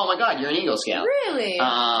like, oh, my God, you're an Eagle Scout. Really?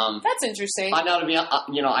 That's interesting. I know to be,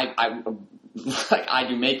 you know, I like, I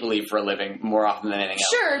do make-believe for a living more often than anything else.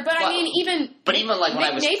 Sure, but I mean, even like when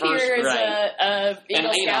I was Napier first, is a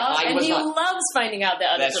Eagle Scout, and he loves finding out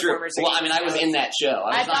that other performers are Well, I mean, I was in that show.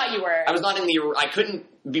 I thought you were. I was not in I couldn't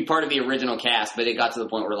be part of the original cast, but it got to the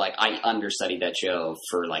point where, like, I understudied that show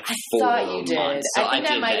for, like, 4 months. I thought you did. So I think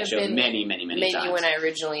that might have been many times. Maybe when I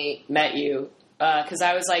originally met you, because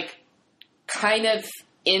I was, like, kind of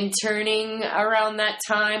interning around that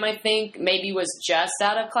time, I think. Maybe was just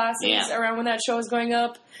out of classes around when that show was going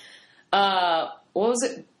up. What was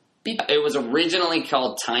it? It was originally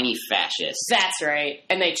called Tiny Fascists. That's right.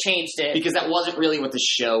 And they changed it. Because that wasn't really what the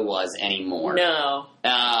show was anymore. No.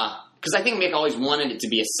 Because I think Mick always wanted it to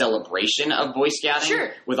be a celebration of Boy Scouting.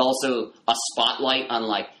 Sure. With also a spotlight on,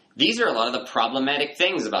 like, these are a lot of the problematic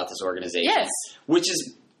things about this organization. Yes. Which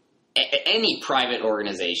is any private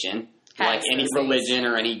organization, like any religion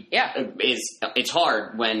or any, it's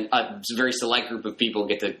hard when a very select group of people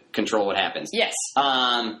get to control what happens. Yes.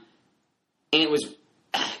 And it was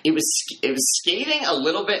scathing a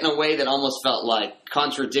little bit in a way that almost felt like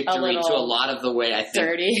contradictory to a lot of the way I think.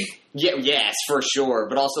 Dirty. Yeah, yes, for sure.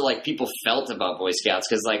 But also, like, people felt about Boy Scouts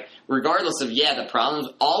because, like, regardless of the problems,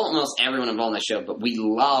 almost everyone involved in the show, but we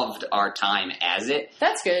loved our time as it.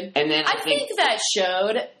 That's good. And then I think that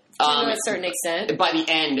showed. To a certain extent. By the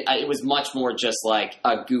end, it was much more just like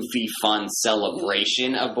a goofy, fun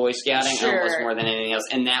celebration of Boy Scouting, almost more than anything else.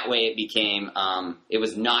 And that way it became, it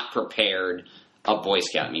was not prepared a Boy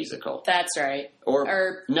Scout musical. That's right. Or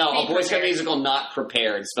a Boy Scout musical not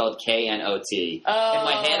prepared, spelled K-N-O-T. Oh. In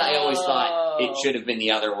my head, I always thought it should have been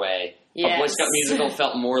the other way. Yes. A Boy Scout musical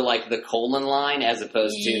felt more like the colon line as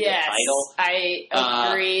opposed to the title. I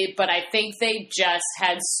agree, but I think they just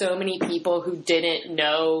had so many people who didn't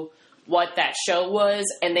know what that show was,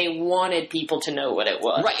 and they wanted people to know what it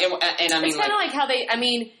was. Right, and I mean... It's kind of like how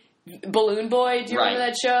Balloon Boy, do you remember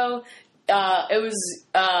that show? It was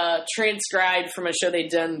transcribed from a show they'd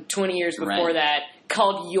done 20 years before that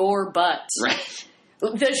called Your Butt. Right.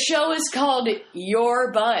 The show is called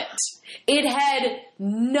Your Butt. It had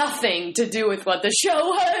nothing to do with what the show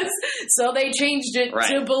was, so they changed it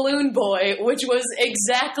to Balloon Boy, which was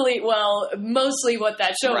mostly what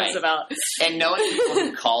that show was about. And knowing people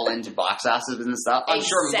who call into box offices and stuff, I'm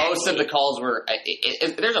sure most of the calls were,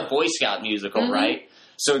 there's a Boy Scout musical, right?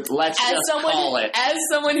 So let's call it. As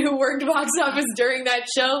someone who worked box office during that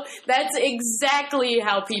show, that's exactly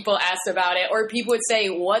how people asked about it. Or people would say,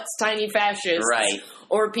 what's Tiny Fascist? Right.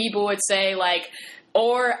 Or people would say, like...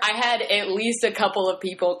 Or I had at least a couple of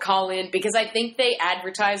people call in because I think they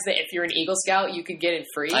advertised that if you're an Eagle Scout, you could get it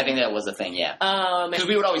free. I think that was the thing, yeah. Because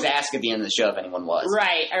we would always ask at the end of the show if anyone was.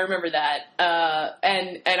 Right, I remember that.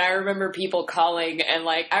 And I remember people calling and,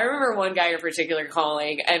 like, I remember one guy in particular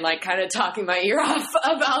calling and, like, kind of talking my ear off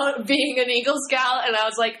about being an Eagle Scout. And I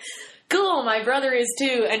was like... Cool, my brother is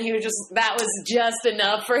too, and that was just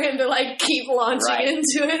enough for him to, like, keep launching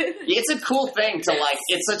into it. It's a cool thing to, like,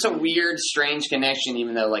 it's such a weird, strange connection,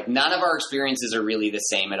 even though, like, none of our experiences are really the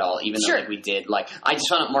same at all, even though, like, we did, like, I just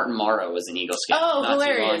found out Martin Morrow was an Eagle Scout not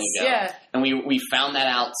hilarious. Too long ago. Yeah. And we found that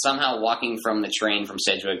out somehow walking from the train from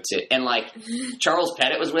Sedgwick and, like, Charles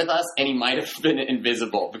Pettit was with us, and he might have been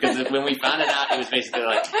invisible, because when we found it out, it was basically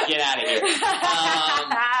like, get out of here.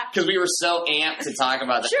 Because we were so amped to talk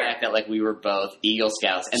about the fact that, like, we were both Eagle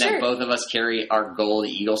Scouts, and that both of us carry our gold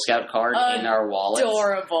Eagle Scout card in our wallets.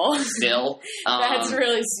 Adorable. Still. That's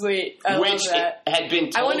really sweet. I love that. Had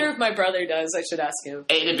been told, I wonder if my brother does. I should ask him.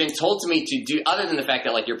 It had been told to me to do, other than the fact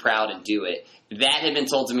that, like, you're proud to do it, that had been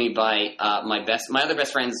told to me by my other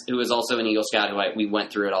best friends, who was also an Eagle Scout, we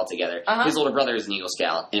went through it all together. His older brother is an Eagle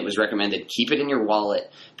Scout, and it was recommended, keep it in your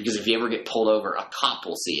wallet, because if you ever get pulled over, a cop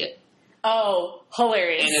will see it. Oh,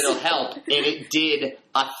 hilarious. And it'll help. And it did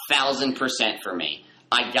 1,000% for me.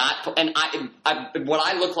 I got, and what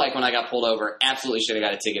I looked like when I got pulled over, absolutely should have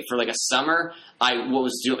got a ticket. For like a summer, it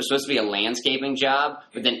was supposed to be a landscaping job,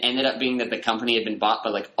 but then ended up being that the company had been bought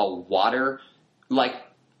by, like, a water, like,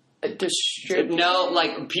 no,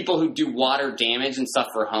 like, people who do water damage and stuff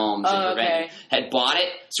for homes had bought it.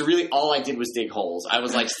 So really all I did was dig holes. I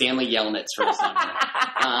was like Stanley Yelnats for the summer.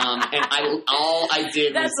 And all I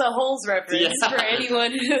did was... That's a holes reference for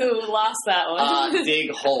anyone who lost that one.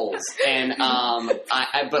 Dig holes. And,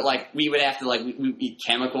 but, like, we would have to, like,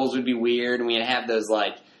 chemicals would be weird, and we'd have those,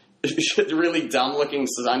 like, really dumb-looking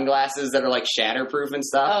sunglasses that are, like, shatterproof and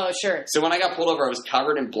stuff. Oh, sure. So when I got pulled over, I was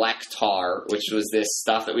covered in black tar, which was this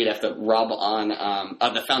stuff that we'd have to rub on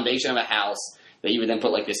the foundation of a house that you would then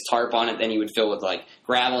put, like, this tarp on it, then you would fill with, like,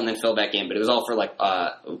 gravel and then fill back in. But it was all for, like,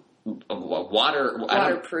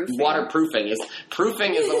 waterproofing. Waterproofing.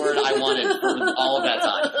 Proofing is the word I wanted for all of that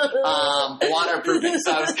time. Waterproofing.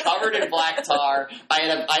 So I was covered in black tar. I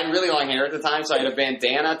had really long hair at the time, so I had a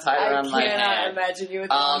bandana tied around my head. I cannot imagine you with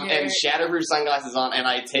long hair. And shatterproof sunglasses on, and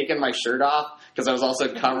I had taken my shirt off because I was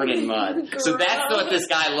also covered in mud. So that's what this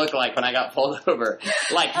guy looked like when I got pulled over.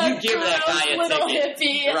 Like, you give that guy a little ticket.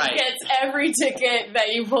 Hippie gets every ticket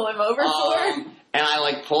that you pull him over for. And I,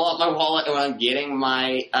 like, pull out my wallet, and when I'm getting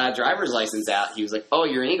my driver's license out, he was like, "Oh,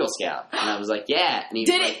 you're an Eagle Scout." And I was like, "Yeah." And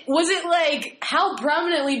was it, like, how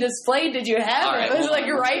prominently displayed did you have it? Was it,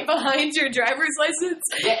 like, right behind your driver's license?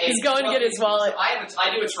 Yeah, he's going to get his wallet. I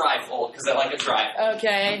do a trifold, because I like a trifold.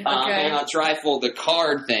 Okay. And on trifold, the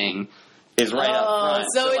card thing is right up front.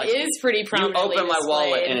 So it is pretty prominently You open my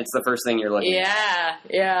wallet, and it's the first thing you're looking at.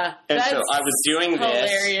 Yeah. And so I was doing hilarious.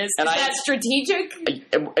 this. Hilarious. Is that strategic?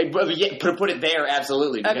 Put it there,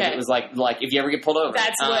 absolutely. Because it was like if you ever get pulled over.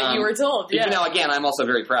 That's what you were told, yeah. Even though, again, I'm also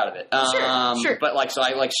very proud of it. Sure. But, like, so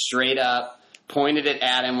I, like, straight up pointed it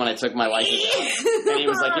at him when I took my license out. And he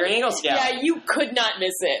was like, "You're an Eagle Scout." Yeah, you could not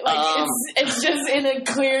miss it. Like, it's just in a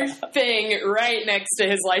clear thing right next to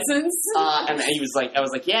his license. And he was like, I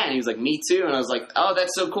was like, "Yeah." And he was like, "Me too." And I was like, "Oh,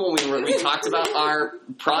 that's so cool." We talked about our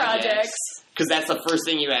projects. Because that's the first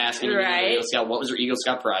thing you ask when you're an Eagle Scout. What was your Eagle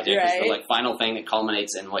Scout project? Right. It's the, like, final thing that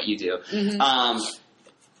culminates in what you do. Mm-hmm.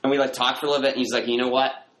 And we, like, talked for a little bit, and he's like, "You know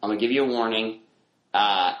what? I'm going to give you a warning."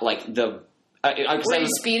 Were you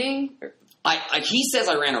speeding? He says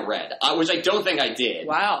I ran a red, which I don't think I did.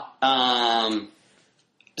 Wow.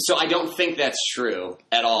 So I don't think that's true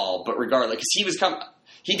at all. But regardless, because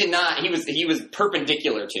he did not. He was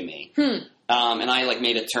perpendicular to me. And I like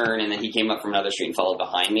made a turn, and then he came up from another street and followed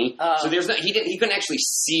behind me. So he couldn't actually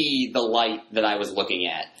see the light that I was looking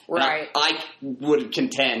at. Right. I would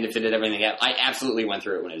contend if it did everything else, I absolutely went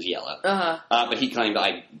through it when it was yellow. But he claimed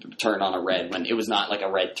I turned on a red when it was not like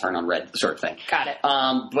a red turn on red sort of thing. Got it.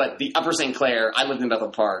 But the Upper St. Clair, I lived in Bethel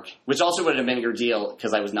Park, which also would have been a bigger deal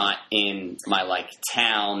because I was not in my like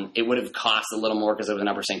town. It would have cost a little more because it was in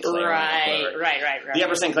Upper St. Clair. Right. The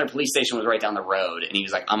Upper St. Clair police station was right down the road, and he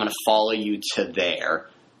was like, "I'm going to follow you to there,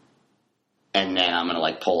 and then I'm going to,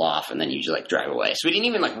 like, pull off, and then you just, like, drive away." So he didn't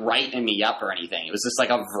even, like, write me up or anything. It was just, like,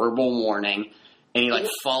 a verbal warning, and he, like,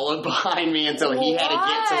 followed behind me until he had to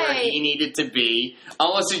get to where he needed to be.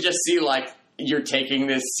 Almost to just see, like, you're taking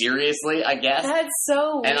this seriously, I guess. That's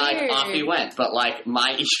so weird. And, like, off he went. But, like,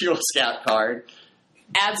 my Eagle Scout card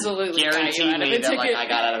absolutely guaranteed me that, like, I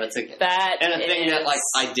got out of a ticket. And a thing that, like,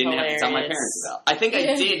 I didn't have to tell my parents about. I think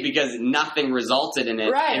I did because nothing resulted in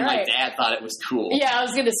it, and my dad thought it was cool. Yeah, I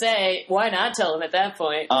was going to say, why not tell him at that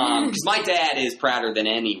point? Because my dad is prouder than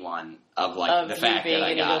anyone of, like, the fact that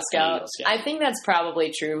I got an Eagle Scout. I think that's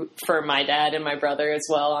probably true for my dad and my brother as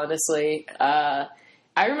well, honestly. I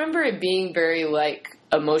remember it being very, like,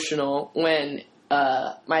 emotional when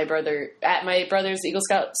at my brother's Eagle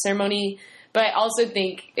Scout ceremony. But I also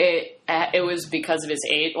think it was because of his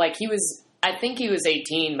age. Like, I think he was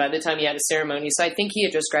 18 by the time he had a ceremony. So I think he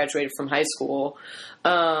had just graduated from high school.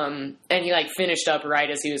 And he, like, finished up right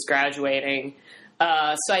as he was graduating.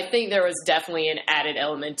 So I think there was definitely an added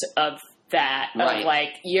element of that. Right. Of,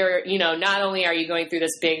 like, not only are you going through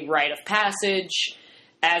this big rite of passage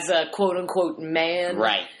as a quote-unquote man.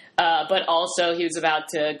 Right. But also he was about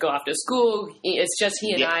to go off to school. It's just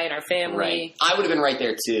he and I and our family. Right. I would have been right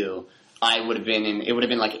there, too. It would have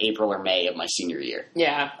been like April or May of my senior year.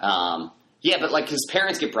 Yeah. But like his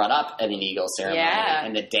parents get brought up at an Eagle ceremony,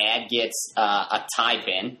 and the dad gets a tie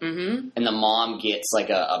pin, and the mom gets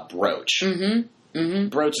like a brooch.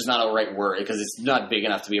 Brooch is not a right word because it's not big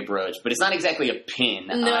enough to be a brooch, but it's not exactly a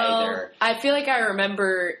pin either. I feel like I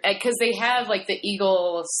remember because they have like the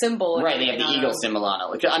eagle symbol. Right, they have the eagle symbol on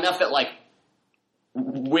it. Like, enough that like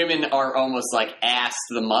women are almost like asked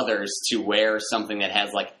the mothers to wear something that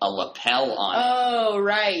has like a lapel on it. Oh,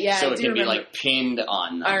 right, yeah. So it can be like pinned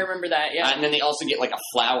on them. I remember that, yeah. And then they also get like a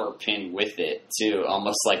flower pinned with it too,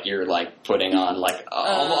 almost like you're like putting on like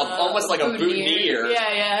almost like a boutonniere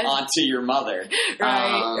onto your mother.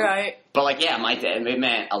 Right. But like, yeah, my dad, it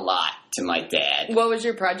meant a lot to my dad. What was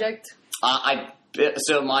your project?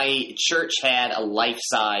 So my church had a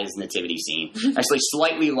life-size nativity scene. Actually,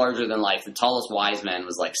 slightly larger than life. The tallest wise man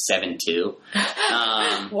was like 7'2".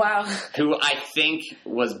 Wow. Who I think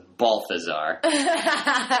was Balthazar.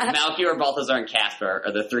 Melchior, Balthazar, and Caspar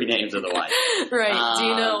are the three names of the wise. Right. Do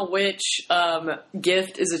you know which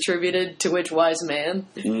gift is attributed to which wise man?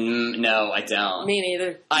 No, I don't. Me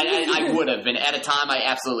neither. I would have been. At a time, I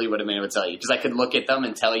absolutely would have been able to tell you. Because I could look at them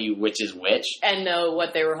and tell you which is which. And know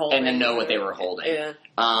what they were holding. And then know what they were holding. Yeah.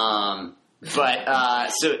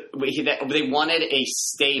 So they wanted a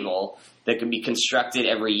stable that could be constructed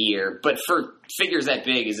every year, but for figures that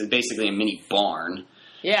big, is basically a mini barn.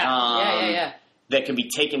 Yeah. That could be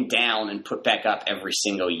taken down and put back up every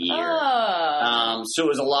single year. So it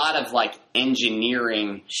was a lot of like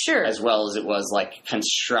engineering, as well as it was like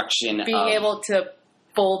construction. Being able to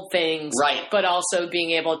fold things, right? But also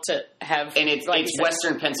being able to have, and it's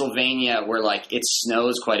Western Pennsylvania where like it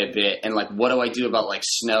snows quite a bit, and like what do I do about like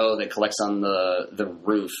snow that collects on the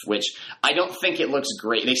roof? Which I don't think it looks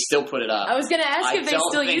great. They still put it up. I was going to ask if they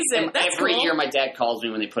still use it. That's every cool. year my dad calls me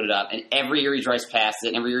when they put it up, and every year he drives past it,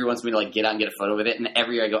 and every year he wants me to like get out and get a photo with it, and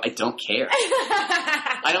every year I go, I don't care.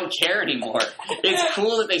 I don't care anymore. It's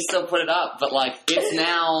cool that they still put it up, but like it's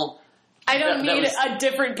now. I don't need a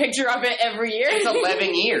different picture of it every year. It's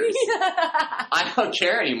 11 years. I don't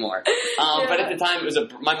care anymore. But at the time,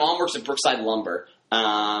 my mom works at Brookside Lumber,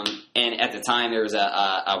 and at the time there was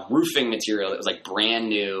a roofing material that was like brand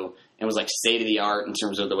new and was like state of the art in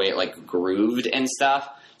terms of the way it like grooved and stuff.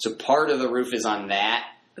 So part of the roof is on that.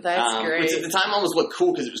 That's great. Which at the time almost looked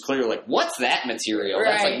cool because it was clearly like, what's that material?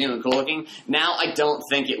 Right. That's like new and cool looking. Now I don't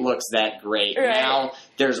think it looks that great. Right. Now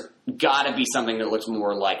there's got to be something that looks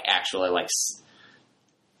more like actually like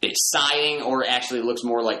siding, or actually looks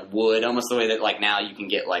more like wood, almost the way that like now you can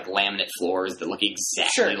get like laminate floors that look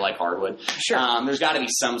exactly like hardwood. There's got to be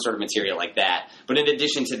some sort of material like that. But in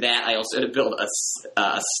addition to that, I also had to build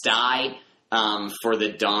a sty for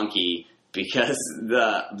the donkey. because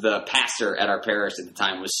the pastor at our parish at the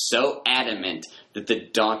time was so adamant that the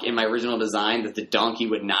donkey, in my original design, that the donkey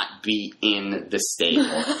would not be in the stable.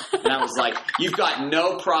 And I was like, you've got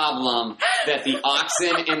no problem that the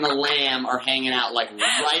oxen and the lamb are hanging out like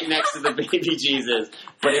right next to the baby Jesus,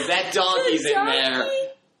 but if that donkey's in there,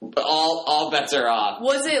 all bets are off.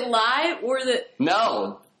 Was it live or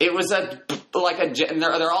No, it was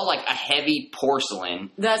they're all like a heavy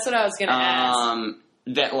porcelain. That's what I was gonna ask.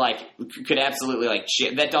 That like could absolutely like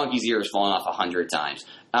shit. That donkey's ear has fallen off 100 times.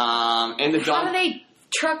 And the how do they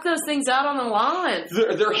truck those things out on the lawn?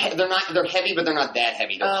 They're heavy, but they're not that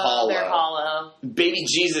heavy. They're hollow. They're hollow. Baby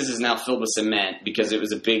Jesus is now filled with cement because it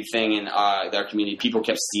was a big thing in our community. People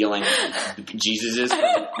kept stealing Jesuses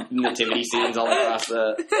from nativity scenes all across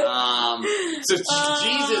the.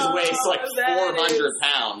 Jesus weighs like 400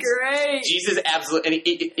 pounds. Great. Jesus absolutely,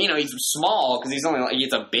 and he's small because he's only like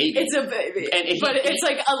it's a baby. It's a baby, but it's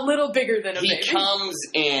like a little bigger than a baby. He comes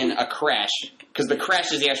in a creche because the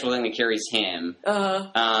creche is the actual thing that carries him.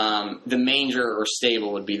 The manger or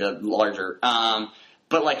stable would be the larger.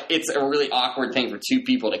 But, like, it's a really awkward thing for two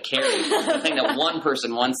people to carry. It's the thing that one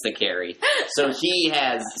person wants to carry. So he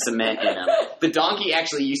has cement in him. The donkey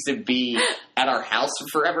actually used to be at our house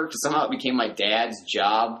forever because somehow it became my dad's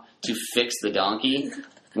job to fix the donkey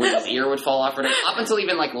when his ear would fall off. Up until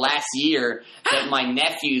even, like, last year that my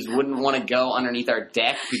nephews wouldn't want to go underneath our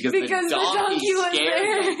deck because the donkey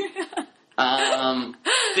scared them.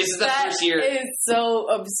 This is the first year. That is so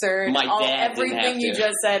absurd. My dad everything you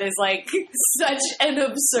just said is like such an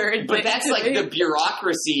absurd. But that's like the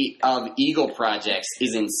bureaucracy of Eagle projects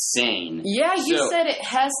is insane. Yeah, you said it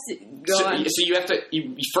has to go on. So you have to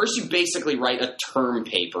first you basically write a term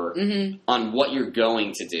paper on what you're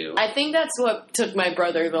going to do. I think that's what took my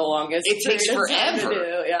brother the longest. It takes forever. To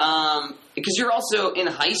do, yeah. Because you're also in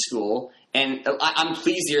high school. And I'm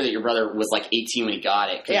pleased to hear that your brother was like 18 when he got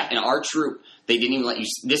it. Yeah. In our troop, they didn't even let you.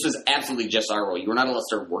 This was absolutely just our rule. You were not allowed to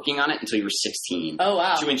start working on it until you were 16. Oh,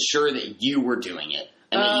 wow. To ensure that you were doing it.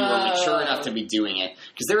 And that you were mature enough to be doing it.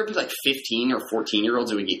 Because there would be like 15 or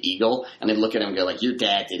 14-year-olds who would get Eagle, and they'd look at him and go like, your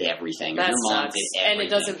dad did everything. Or your mom did everything. And it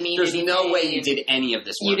doesn't mean There's anything. no way you did any of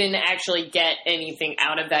this work. You didn't actually get anything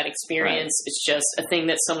out of that experience. Right. It's just a thing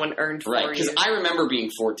that someone earned for you. Right, because I remember being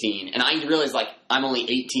 14, and I realized like I'm only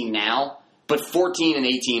 18 now. But 14 and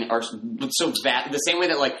 18 are so the same way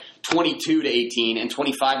that like 22 to 18 and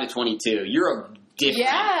 25 to 22, you're a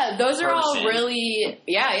different those are person. all really,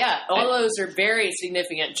 all those are very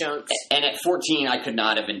significant jumps. And at 14, I could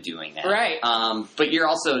not have been doing that. Right. But you're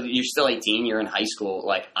still 18, you're in high school.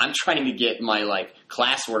 Like, I'm trying to get my like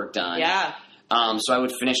classwork done. Yeah. So I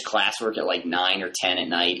would finish classwork at like 9 or 10 at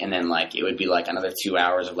night, and then like it would be like another 2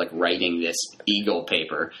 hours of like writing this Eagle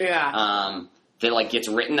paper. Yeah. That like gets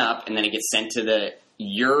written up and then it gets sent to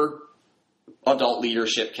your adult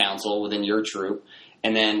leadership council within your troop,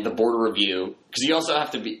 and then the board of review, because you also have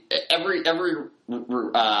to be every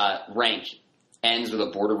rank ends with a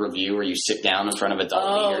board of review where you sit down in front of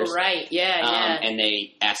adult leaders. Oh, right, yeah. And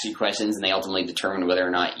they ask you questions and they ultimately determine whether or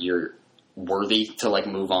not you're worthy to like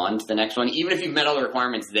move on to the next one. Even if you've met all the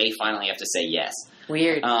requirements, they finally have to say yes.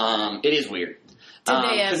 Weird. It is weird. Did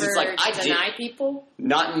they ever deny people?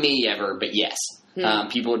 Not me ever, but yes.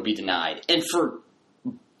 People would be denied. And for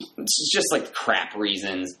just like crap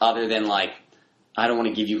reasons other than like, I don't want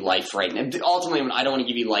to give you life right now. Ultimately, I don't want to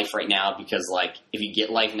give you life right now because like, if you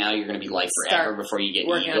get life now, you're going to be life forever before you get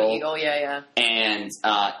Eagle. Eagle, yeah. And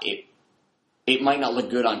it might not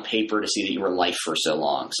look good on paper to see that you were life for so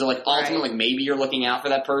long. So like ultimately, like, maybe you're looking out for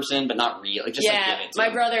that person, but not really. Just like, give it to my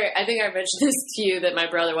them. Brother. I think I mentioned this to you that my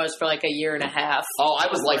brother was for like a year and a half. Oh, I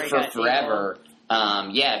was life for forever.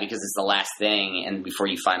 Because it's the last thing, and before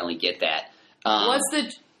you finally get that.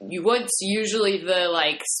 What's usually the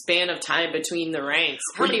like span of time between the ranks?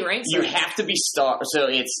 How many ranks? You have to be star. So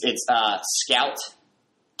it's Scout,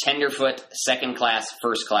 Tenderfoot, Second Class,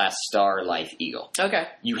 First Class, Star, Life, Eagle. Okay.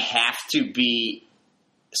 You have to be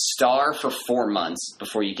Star for 4 months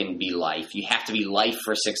before you can be Life. You have to be Life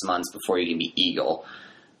for 6 months before you can be Eagle.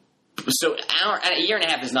 So a year and a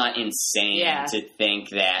half is not insane to think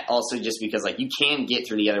that. Also, just because like you can get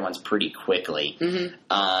through the other ones pretty quickly.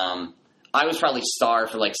 Mm-hmm. I was probably Star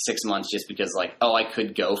for like 6 months just because like, I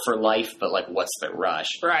could go for Life, but like, what's the rush?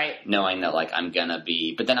 Right. Knowing that like I'm gonna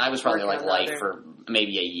be, but then I was probably like Life for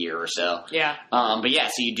maybe a year or so. Yeah. But yeah,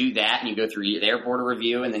 so you do that and you go through their board of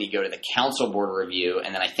review and then you go to the council board of review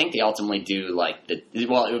and then I think they ultimately do like it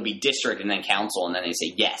would be district and then council and then they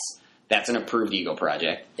say, yes, that's an approved Eagle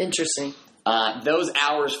project. Interesting. Those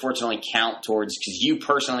hours, fortunately, count towards, because you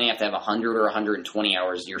personally have to have 100 or 120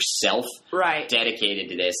 hours yourself dedicated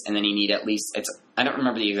to this, and then you need at least, I don't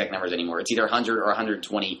remember the exact numbers anymore. It's either 100 or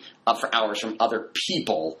 120 up for hours from other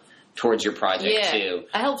people towards your project too.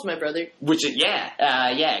 I helped my brother. Which is,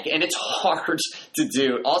 and it's hard to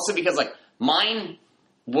do. Also because, like, mine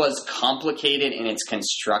was complicated in its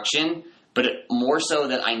construction, but more so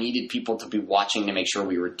that I needed people to be watching to make sure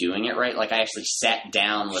we were doing it right. Like, I actually sat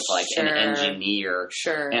down with, like, an engineer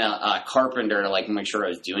and a carpenter to, like, make sure I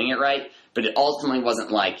was doing it right. But it ultimately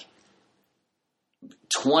wasn't, like,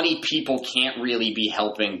 20 people can't really be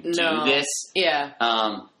helping do this. Yeah.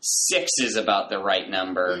 6 is about the right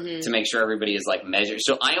number to make sure everybody is, like, measured.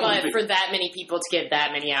 So I only... But for that many people to get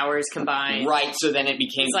that many hours combined. Right, so then it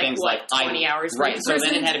became things like 20 hours. Right, so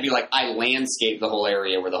then it had to be like, I landscaped the whole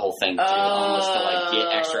area where the whole thing did, almost to, like,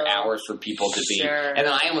 get extra hours for people to be... And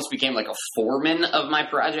then I almost became, like, a foreman of my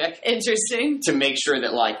project. Interesting. To make sure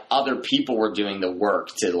that, like, other people were doing the work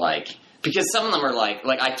to, like... Because some of them are like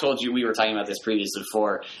I told you, we were talking about this previously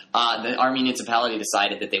before, our municipality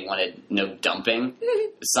decided that they wanted no dumping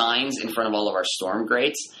signs in front of all of our storm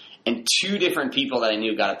grates. And 2 different people that I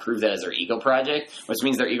knew got approved that as their eco project, which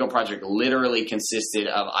means their eco project literally consisted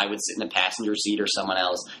of, I would sit in the passenger seat or someone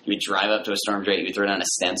else, you would drive up to a storm grate, you would throw down a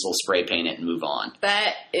stencil, spray paint it, and move on.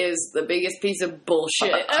 That is the biggest piece of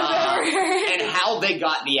bullshit I've ever heard. And how they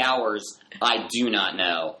got the hours, I do not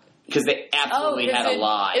know. Because they absolutely had a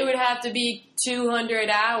lie. It would have to be 200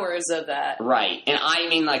 hours of that. Right. And I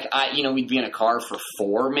mean, like, we'd be in a car for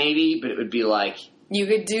 4 maybe, but it would be like... You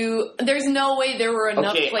could do... There's no way there were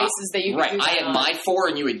enough places that you could do that. I had my 4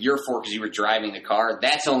 and you had your 4 because you were driving the car.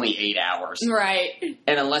 That's only 8 hours. Right.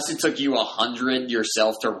 And unless it took you 100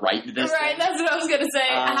 yourself to write this Right, that's what I was going to say.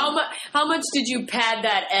 How much did you pad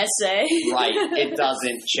that essay? Right. It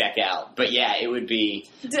doesn't check out. But yeah, it would be...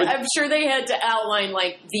 I'm sure they had to outline,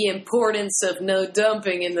 like, the importance of no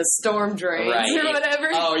dumping in the storm drains or whatever.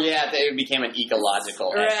 It became an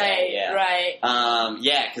ecological essay. Right.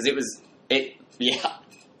 Yeah, because it was... Yeah,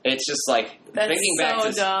 it's just like thinking back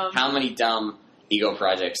to how many dumb ego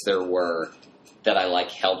projects there were that I, like,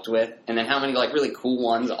 helped with, and then how many, like, really cool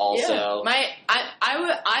ones also. Yeah.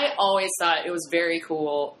 I always thought it was very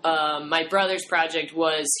cool. My brother's project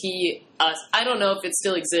was I don't know if it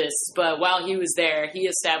still exists, but while he was there, he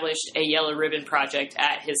established a yellow ribbon project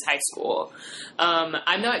at his high school.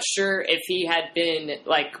 I'm not sure if he had been,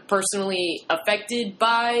 like, personally affected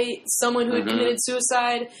by someone who had committed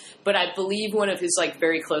suicide, but I believe one of his, like,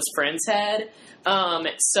 very close friends had.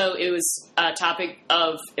 So it was a topic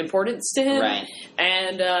of importance to him. Right.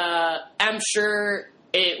 And I'm sure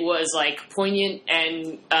it was, like, poignant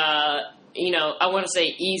and, I want to say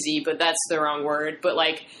easy, but that's the wrong word. But,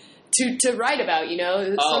 like, to write about,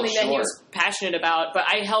 something that he was passionate about. But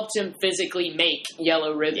I helped him physically make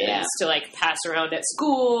yellow ribbons to, like, pass around at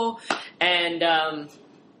school. And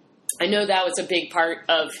I know that was a big part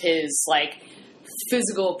of his, like,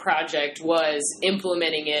 physical project was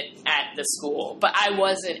implementing it at the school, but I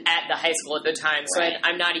wasn't at the high school at the time, so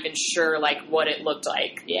I'm not even sure, like, what it looked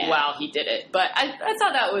like while he did it. But I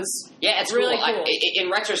thought that was it's really cool.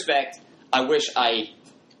 In retrospect, I wish I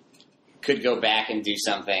could go back and do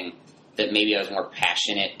something that maybe I was more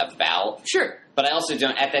passionate about. Sure. But I also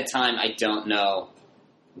don't, at that time, I don't know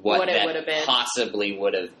what that would have been. Possibly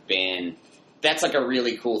would have been. That's, like, a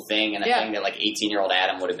really cool thing, and a thing that, like, 18-year-old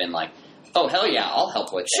Adam would have been like, oh, hell yeah, I'll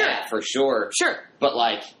help with that, for sure. Sure. But,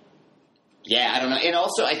 like, I don't know. And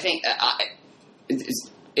also, I think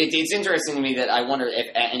it's interesting to me that I wonder if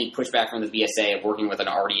any pushback from the BSA of working with an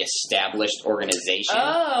already established organization.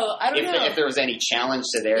 Oh, I don't know. If there was any challenge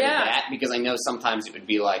to that, because I know sometimes it would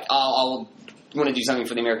be like, I'll want to do something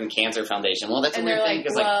for the American Cancer Foundation. Well, that's a weird thing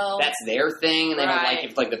because that's their thing, and they don't like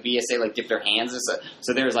if, like, the BSA, like, dip their hands.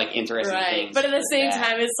 So there's, like, interesting things. But at the same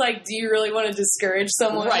time, it's like, do you really want to discourage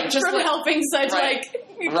someone from helping such like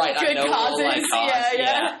good causes?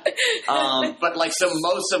 But, like, so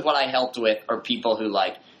most of what I helped with are people who,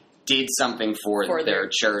 like, did something for their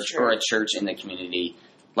church or a church in the community.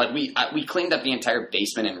 Like, we cleaned up the entire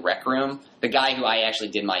basement and rec room. The guy who I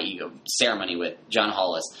actually did my ego ceremony with, John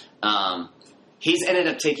Hollis, he's ended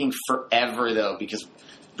up taking forever, though, because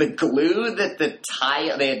the glue that the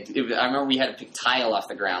tile... I remember we had to pick tile off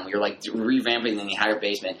the ground. We were, like, revamping the entire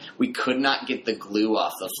basement. We could not get the glue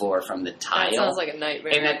off the floor from the tile. That sounds like a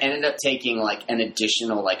nightmare. And that ended up taking, like, an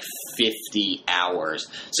additional, like, 50 hours.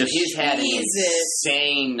 So he's had an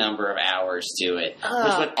insane number of hours to it. Which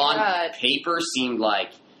on paper seemed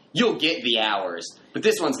like, you'll get the hours. But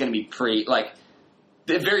this one's going to be pretty, like...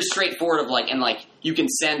 very straightforward of, like, and, like, you can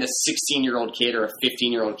send a 16-year-old kid or a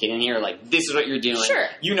 15-year-old kid in here, like, this is what you're doing. Sure.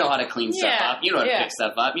 You know how to clean stuff up. You know how to pick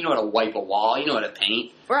stuff up. You know how to wipe a wall. You know how to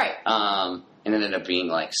paint. Right. and it ended up being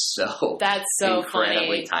like that's so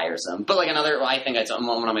incredibly funny. tiresome. But like I think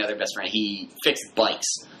one of my other best friends, he fixed bikes.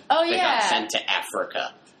 Oh that yeah, got sent to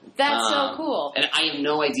Africa. That's so cool. And I have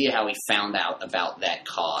no idea how he found out about that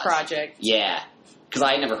cause project. Yeah, because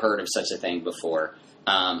I had never heard of such a thing before.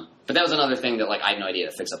 But that was another thing that, like, I had no idea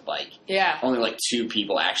to fix a bike. Yeah. Only, like, 2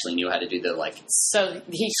 people actually knew how to do the, like... So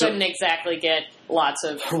he couldn't exactly get lots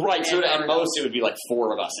of... Right, so at most it would be, like,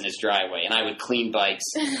 4 of us in his driveway, and I would clean bikes,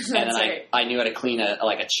 and then I knew how to clean, a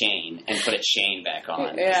chain and put a chain back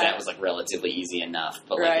on, because that was, like, relatively easy enough.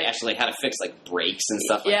 But, like, actually how to fix, like, brakes and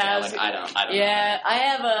stuff like that, like, I don't know. Yeah, I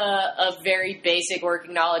have a very basic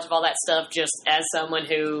working knowledge of all that stuff, just as someone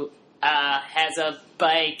who... has a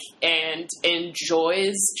bike and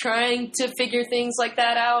enjoys trying to figure things like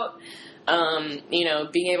that out.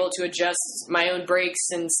 Being able to adjust my own brakes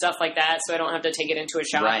and stuff like that so I don't have to take it into a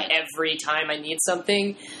shop every time I need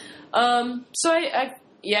something. But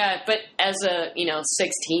as a,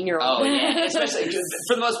 16-year-old. Oh, yeah. Especially,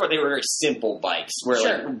 for the most part, they were very simple bikes where,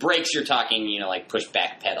 like, brakes you're talking, like, push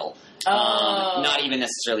back pedal. Not even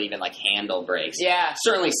necessarily even, like, handle brakes. Yeah.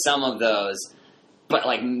 Certainly some of those... But,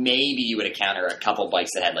 like, maybe you would encounter a couple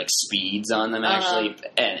bikes that had, like, speeds on them, actually.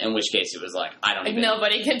 And in which case it was like, I don't even...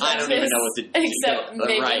 Nobody can touch I don't even know what to do. Except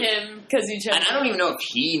maybe him, because he chose... And I don't even know if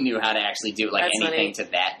he knew how to actually do, like, anything to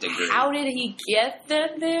that degree. How did he get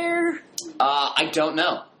them there? I don't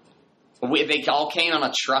know. They all came on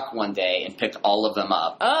a truck one day and picked all of them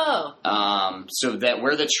up. Oh. So that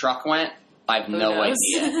where the truck went... I have no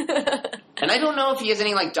idea. And I don't know if he has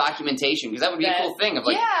any, like, documentation, because that would be a cool thing of,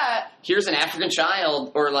 like, here's an African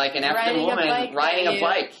child or, like, an African woman riding a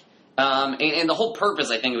bike. And the whole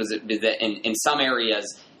purpose, I think, was that in some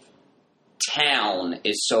areas, town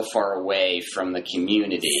is so far away from the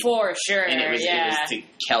community. For sure, and it was to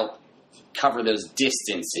help cover those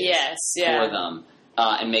distances for them.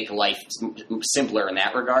 And make life simpler in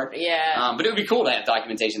that regard. Yeah. But it would be cool to have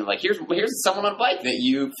documentation of, like, here's someone on a bike that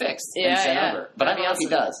you fixed and sent over. But I don't know if he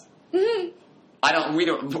does. Mm-hmm. We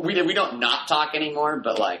don't not talk anymore,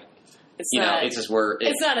 but, like, it's just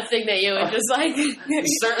it's not a thing that you would just, like...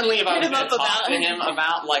 Certainly if I was going to talk to him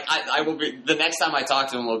about, like, I will be... The next time I talk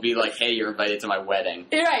to him will be like, hey, you're invited to my wedding.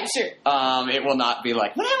 You're right, sure. It will not be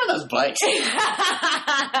like, what happened to those bikes?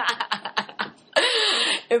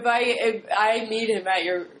 If I meet him at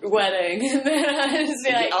your wedding, then I just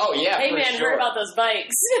be like, oh yeah, hey man, heard about those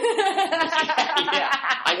bikes. yeah.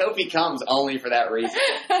 I hope he comes only for that reason.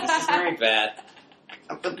 This is very bad.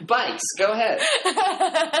 But bikes, go ahead.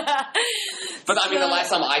 But I mean, the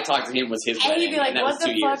last time I talked to him was his wedding. And he'd be like, what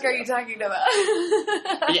the fuck are you talking about?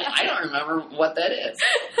 Yeah, I don't remember what that is.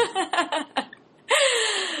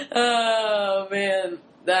 Oh man,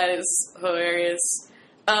 that is hilarious.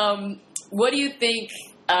 What do you think?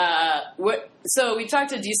 So we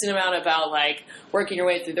talked a decent amount about, like, working your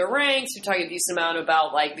way through the ranks. We talked a decent amount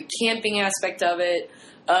about, like, the camping aspect of it.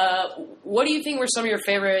 What do you think were some of your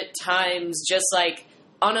favorite times, just, like,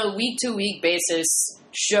 on a week-to-week basis,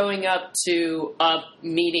 showing up to a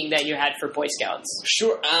meeting that you had for Boy Scouts?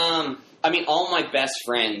 Sure. I mean, all my best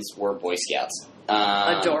friends were Boy Scouts.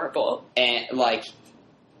 Adorable. And, like,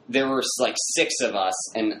 there were, like, 6 of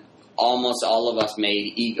us, and almost all of us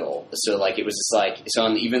made Eagle. So, like, it was just, like... So,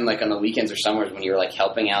 even, like, on the weekends or summers when you were, like,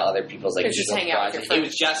 helping out other people's, like, Eagle projects... It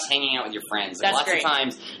was just hanging out with your friends. That's lots great. of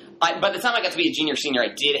times... by the time I got to be a junior, senior,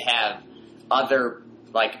 I did have other,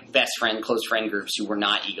 like, best friend, close friend groups who were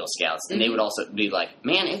not Eagle Scouts. And they would also be like,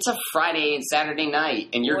 man, it's a Friday and Saturday night,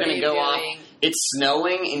 and you're going to go off... It's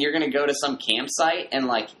snowing, and you're going to go to some campsite, and,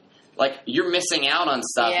 like, you're missing out on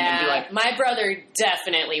stuff. Yeah, and be like, my brother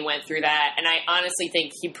definitely went through that, and I honestly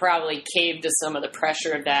think he probably caved to some of the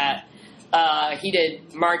pressure of that. He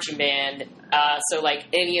did marching band, so, like,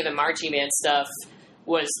 any of the marching band stuff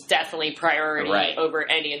was definitely priority over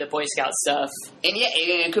any of the Boy Scout stuff. And yeah,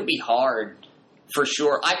 it could be hard, for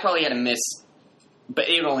sure. I probably had to miss, but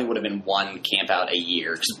it only would have been one camp out a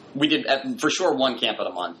year. 'Cause we did, for sure, one camp out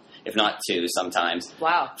a month. If not 2 sometimes.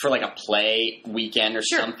 Wow. For, like, a play weekend or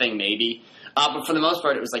something, maybe. But for the most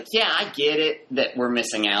part, it was like, yeah, I get it that we're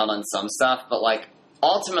missing out on some stuff, but, like,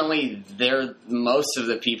 ultimately, they're most of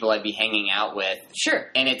the people I'd be hanging out with.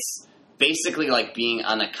 Sure. And it's basically like being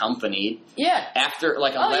unaccompanied. Yeah. After,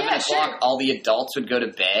 like, 11 o'clock, all the adults would go to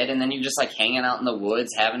bed, and then you're just, like, hanging out in the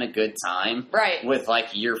woods, having a good time. Right. With, like,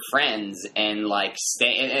 your friends, and, like,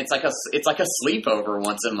 it's like a sleepover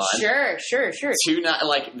once a month. Sure. 2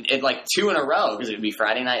 in a row, because it would be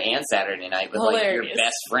Friday night and Saturday night with, like, your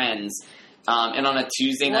best friends. And on a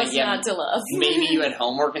Tuesday night, not to love. Maybe you had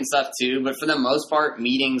homework and stuff, too, but for the most part,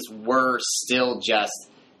 meetings were still just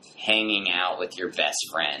hanging out with your best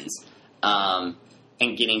friends.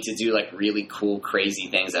 and getting to do, like, really cool, crazy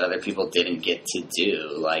things that other people didn't get to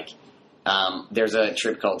do. Like, there's a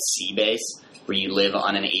trip called Sea Base where you live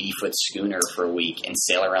on an 80-foot schooner for a week and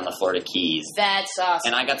sail around the Florida Keys. That's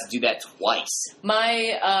awesome. And I got to do that twice.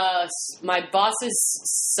 My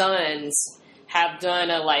boss's sons have done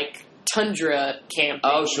a, like, tundra camping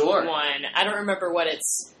one. I don't remember what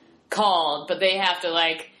it's called, but they have to,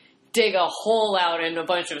 like, dig a hole out in a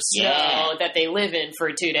bunch of snow that they live in for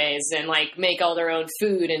 2 days and, like, make all their own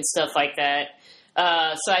food and stuff like that.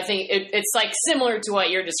 So I think it's, like, similar to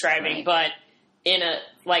what you're describing, but in a,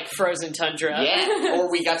 like, frozen tundra. Yeah. Or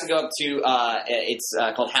we got to go up to, it's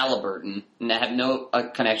called Halliburton, and I have no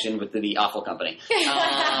connection with the awful company,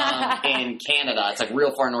 in Canada. It's, like,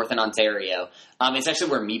 real far north in Ontario. It's actually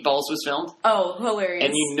where Meatballs was filmed. Oh, hilarious.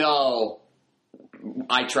 And you know,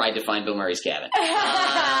 I tried to find Bill Murray's cabin.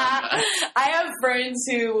 I have friends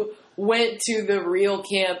who went to the real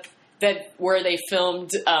camp where they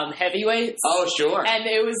filmed Heavyweights. Oh, sure. And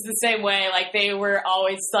it was the same way. Like, they were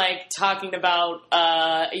always, like, talking about,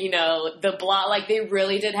 the blob. Like, they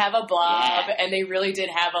really did have a blob, and they really did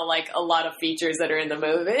have, a lot of features that are in the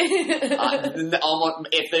movie. Almost,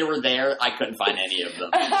 if they were there, I couldn't find any of them.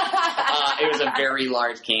 It was a very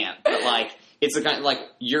large camp. But, like, it's the kind of, like,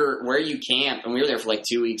 where you camp, and we were there for, like,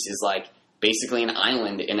 2 weeks, is, like, basically an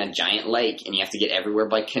island in a giant lake, and you have to get everywhere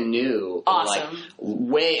by canoe. Awesome.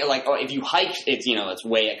 If you hike, it's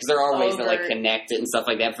way, because there are ways that, like, connect it and stuff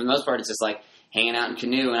like that. For the most part, it's just, like, hanging out in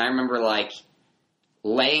canoe, and I remember, like,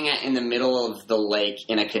 laying in the middle of the lake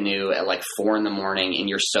in a canoe at, like, 4 a.m, and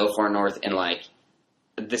you're so far north, and, like,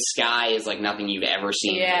 the sky is like nothing you've ever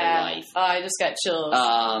seen in your life. Oh, I just got chills.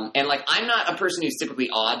 And, like, I'm not a person who's typically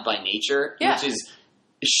awed by nature, which is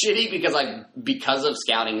shitty because of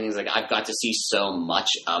scouting and things, like, I've got to see so much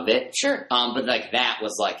of it. Sure. But, like, that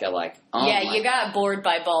was you got bored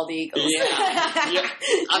by bald eagles. Yeah.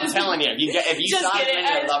 I'm telling you, if you saw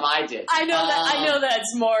many of them, I did. I know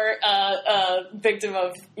that's more victim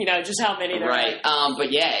of, just how many there are. Right.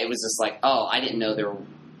 But yeah, it was just like, I didn't know there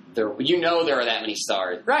are that many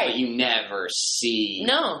stars. Right. But you never see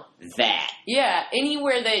that. Yeah.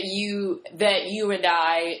 Anywhere that you and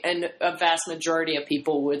I and a vast majority of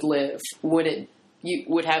people would live, you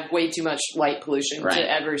would have way too much light pollution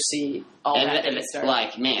to ever see all that many stars.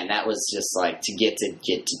 Like, man, that was just like to get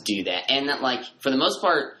to do that. And that, like, for the most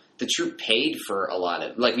part, the troop paid for a lot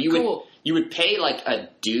of, like, you would pay, like, a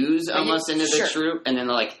dues almost into the troop, and then,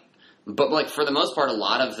 like, but, like, for the most part, a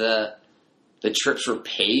lot of the trips were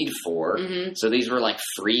paid for, so these were, like,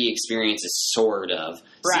 free experiences, sort of.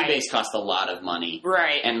 Sea Base cost a lot of money.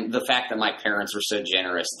 Right. And the fact that my parents were so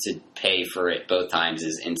generous to pay for it both times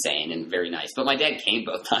is insane and very nice. But my dad came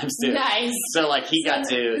both times, too. Nice. So, like, he got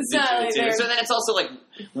to do it, too. So then it's also, like,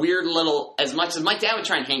 weird little, as much as my dad would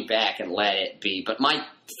try and hang back and let it be, but my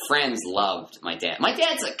friends loved my dad. My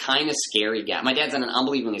dad's a kind of scary guy. My dad's an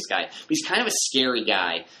unbelievably nice guy, but he's kind of a scary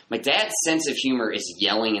guy. My dad's sense of humor is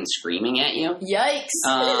yelling and screaming at you. Yikes.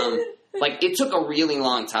 Like, it took a really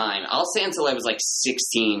long time. I'll say until I was, like,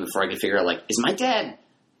 16 before I could figure out, like, is my dad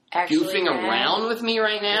goofing around with me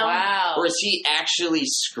right now? Wow. Or is he actually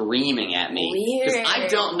screaming at me? Weird. Because I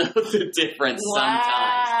don't know the difference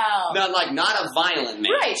sometimes. Not a violent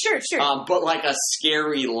man. Right, sure. But, like, a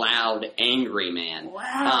scary, loud, angry man.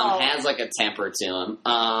 Wow. Has, like, a temper to him.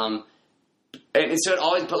 And so it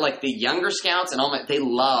always, but, like, the younger scouts and they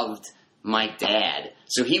loved my dad.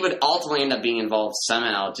 So he would ultimately end up being involved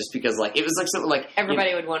somehow, just because, like, it was like something like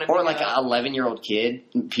everybody would want to, or like an 11-year-old kid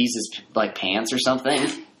pees his, like, pants or something.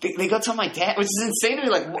 They go tell my dad, which is insane to me.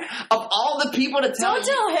 Like, of all the people to tell him,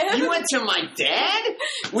 you went to my dad,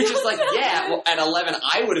 which is like, well, at 11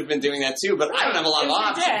 I would have been doing that too, but I don't have a lot of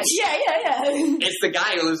options. Yeah. It's the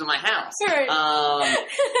guy who lives in my house. Right.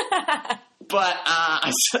 But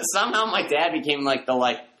somehow my dad became like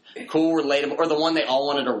the cool, relatable, or the one they all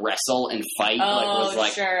wanted to wrestle and fight. Was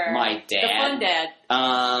my dad, the fun dad.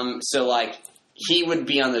 So like he would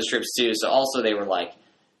be on those trips too. So also they were like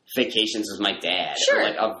vacations with my dad. Sure,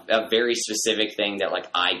 like a very specific thing that like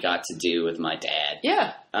I got to do with my dad.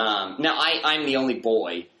 Yeah. Now I'm the only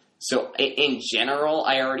boy. So in general,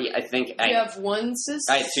 I think you have one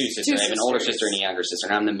sister. I have two sisters. I have an older sister and a younger sister,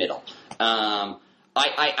 and I'm the middle.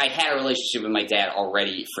 I had a relationship with my dad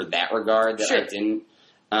already for that regard that I didn't.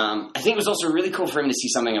 I think it was also really cool for him to see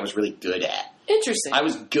something I was really good at. Interesting. I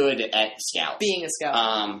was good at scouts. Being a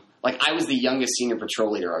scout. I was the youngest senior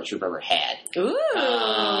patrol leader our troop ever had.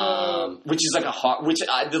 Ooh. Which is like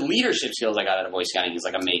the leadership skills I got out of Boy Scouting is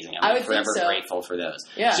like amazing. I'm forever grateful for those.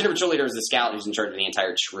 Yeah. Senior patrol leader is the scout who's in charge of the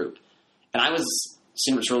entire troop. And I was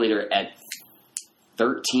senior patrol leader at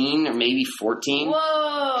 13 or maybe 14. Whoa!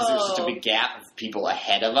 Because there's such a big gap of people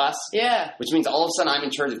ahead of us. Yeah. Which means all of a sudden I'm in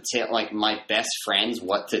charge of like my best friends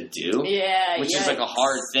what to do. Yeah. Which is like a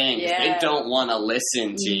hard thing. Yeah. They don't want to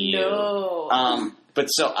listen to you. No. But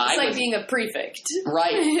so it's like being a prefect.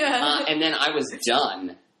 Right. Yeah. And then I was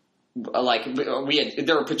done. Like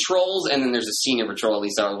there were patrols, and then there's a senior patrol. At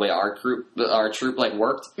least the way our troop like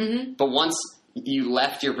worked. Mm-hmm. But once you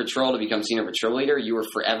left your patrol to become senior patrol leader, you were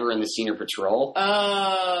forever in the senior patrol.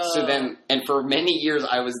 Oh. So then, and for many years,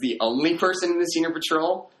 I was the only person in the senior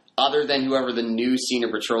patrol, other than whoever the new senior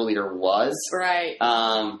patrol leader was. Right.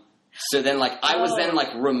 So then, like, I was then,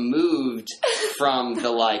 like, removed from the,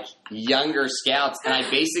 like, younger scouts, and I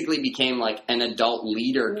basically became, like, an adult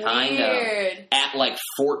leader, kind of, at, like,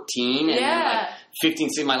 14, and then, like, 15.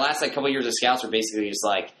 See, my last, like, couple years of scouts were basically just,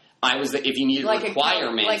 like, I was if you needed like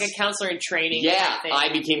requirements. Like a counselor in training. Yeah, I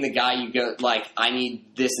became the guy you go, like, I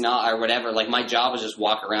need this or whatever. Like, my job was just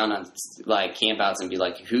walk around on, like, campouts and be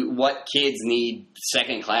like, what kids need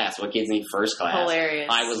second class? What kids need first class? Hilarious.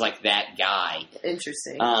 I was, like, that guy.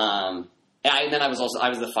 Interesting. And then I was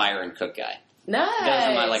the fire and cook guy. Nice.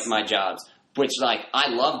 Those are my jobs. Which, like, I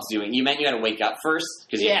loved doing. You meant you had to wake up first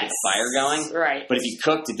because you had to get the fire going. Right. But if you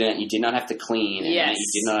cooked, it meant you did not have to clean. And you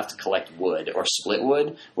did not have to collect wood or split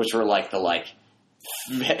wood, which were, like, the,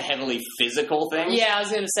 heavily physical things. Yeah, I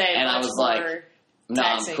was going to say. And I was like, no,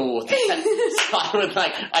 I'm cool with that. So I would,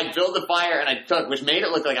 I'd build the fire and I'd cook, which made it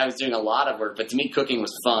look like I was doing a lot of work. But to me, cooking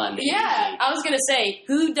was fun. Yeah, I was going to say,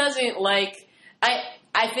 who doesn't like...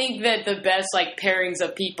 I think that the best, pairings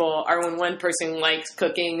of people are when one person likes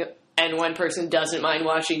cooking and one person doesn't mind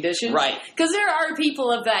washing dishes. Right. Because there are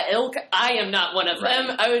people of that ilk. I am not one of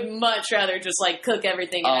them. I would much rather just, cook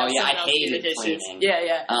everything and have someone else do the dishes. Cleaning.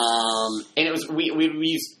 Yeah. And it was,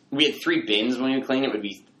 we had 3 bins when we would clean. It would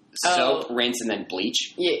be soap, rinse, and then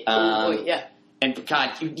bleach. Yeah. Yeah. And,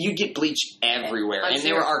 God, you get bleach everywhere. And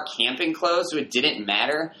they were our camping clothes, so it didn't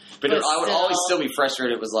matter. But I would always still be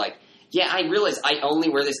frustrated. It was like, yeah, I realized I only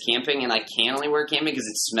wear this camping, and I can only wear camping because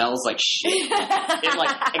it smells like shit.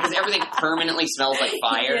 Because everything permanently smells like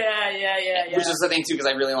fire. Yeah. Which is the thing, too, because I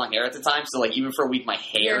had really long hair at the time. So, even for a week, my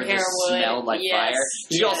hair just smelled like fire.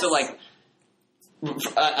 You also,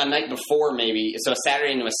 a night before, maybe, so a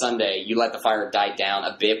Saturday into a Sunday, you let the fire die down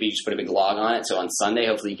a bit, but you just put a big log on it. So on Sunday,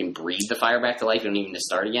 hopefully you can breathe the fire back to life. You don't even need to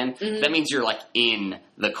start again. Mm-hmm. That means you're, in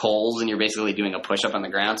the coals and you're basically doing a push-up on the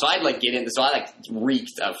ground. So I'd, get into, so I,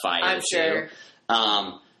 reeked of fire, I'm sure.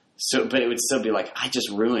 But it would still be I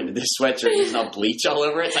just ruined this sweatshirt. There's no bleach all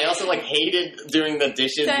over it. So I also, hated doing the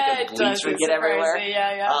dishes because bleach would get everywhere.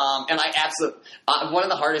 Yeah. And I absolutely, one of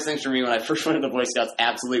the hardest things for me when I first went to the Boy Scouts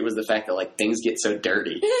absolutely was the fact that, things get so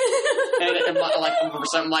dirty. and for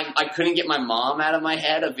something, I couldn't get my mom out of my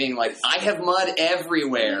head of being I have mud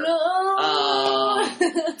everywhere. No.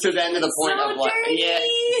 To the point of,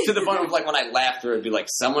 to the point of, when I laughed through it, it'd be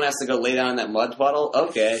someone has to go lay down in that mud puddle?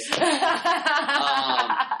 Okay.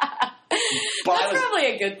 That's probably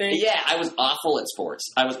a good thing. Yeah, I was awful at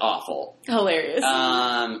sports. I was awful. Hilarious.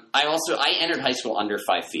 I entered high school under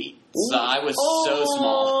 5 feet. So I was so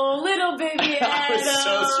small. Oh, little baby Adam. I was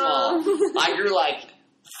so small. I grew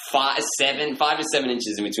 5 to 7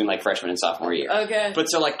 inches in between freshman and sophomore year. Okay. But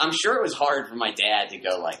so I'm sure it was hard for my dad to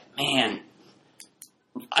go man,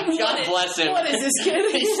 God bless him. What is this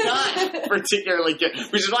kid? He's not particularly good,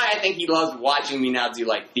 which is why I think he loves watching me now do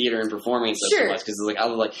theater and performing stuff so much because I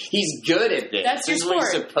was he's good at this. That's your this sport. Is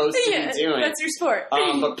what he's supposed to be doing. That's your sport.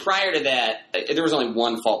 But prior to that, there was only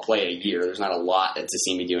one fall play a year. There's not a lot to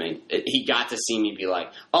see me doing. He got to see me be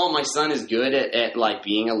oh, my son is good at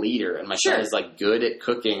being a leader, and my son is good at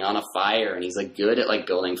cooking on a fire, and he's good at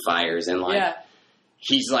building fires, and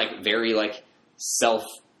he's very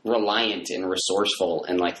self-reliant and resourceful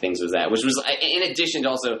and things was that, which was in addition to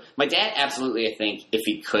also my dad absolutely, I think, if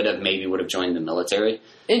he could have, maybe would have joined the military.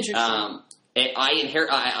 Interesting. I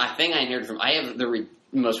think I inherited from, I have the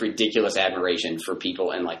most ridiculous admiration for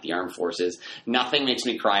people in the armed forces. Nothing makes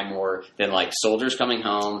me cry more than soldiers coming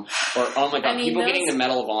home or, oh my God, people getting the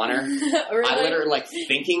Medal of Honor. Really? I literally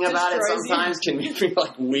thinking about it sometimes can make me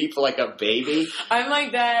weep like a baby. I'm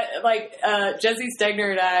like that. Jesse Stegner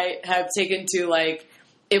and I have taken to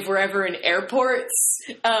if we're ever in airports,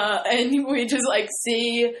 and we just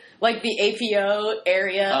see the APO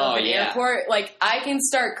area of an airport, I can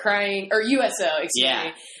start crying, or USO, excuse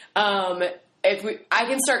me. I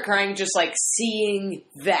can start crying just seeing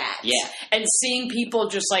that. Yeah. And seeing people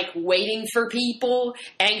just waiting for people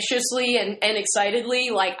anxiously and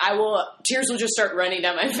excitedly, tears will just start running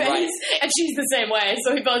down my face. Right. And she's the same way.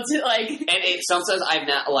 So we both And sometimes I've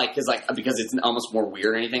not because it's almost more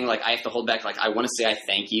weird or anything. I have to hold back. I want to say I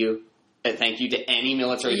thank you thank you to any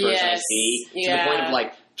military person I see, to the point of,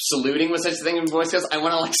 like, saluting was such a thing in Boy Scouts. I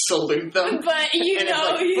want to, like, salute them. But,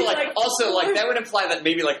 also, like, that would imply that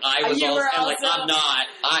maybe, like, I was also, and, like, I'm not.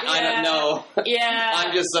 I don't know. Yeah.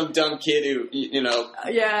 I'm just some dumb kid who,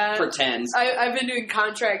 pretends. I've been doing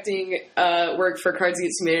contracting work for Cards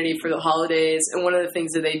Against Humanity for the holidays, and one of the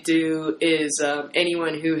things that they do is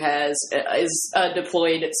anyone who is a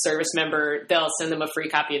deployed service member, they'll send them a free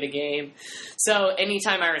copy of the game. So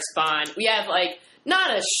anytime I respond, we have, like,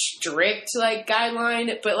 not a strict, like,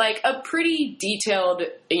 guideline, but, like, a pretty detailed,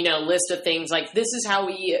 list of things. Like, this is how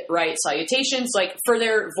we write salutations, like, for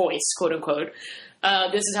their voice, quote unquote.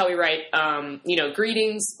 This is how we write,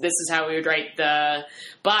 greetings. This is how we would write the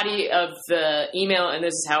body of the email, and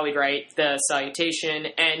this is how we'd write the salutation.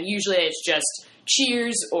 And usually it's just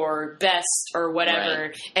cheers or best or whatever.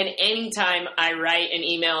 Right. And anytime I write an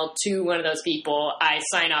email to one of those people, I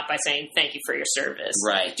sign off by saying, thank you for your service.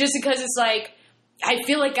 Right. Just because it's like, I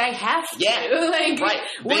feel like I have to. Yeah.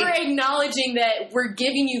 We're acknowledging that we're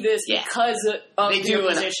giving you this because of your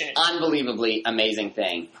position. They do an unbelievably amazing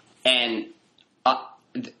thing. And I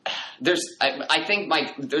think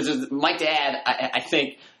my dad, I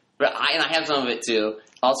think, and I have some of it too.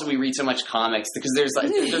 Also, we read so much comics because there's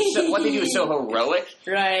what they do is so heroic.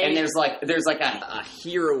 Right. And there's a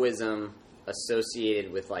heroism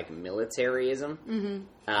associated with, like, militarism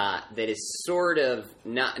that is sort of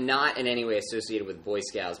not in any way associated with Boy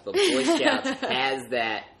Scouts, but Boy Scouts has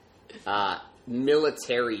that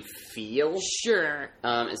military feel. Sure.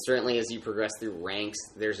 And certainly as you progress through ranks,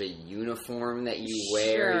 there's a uniform that you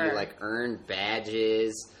wear. Sure. You, like, earn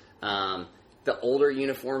badges. The older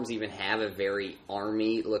uniforms even have a very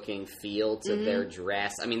army-looking feel to their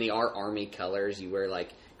dress. I mean, they are army colors. You wear,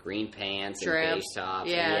 like, green pants and beige tops.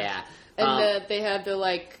 Yeah. And they have the,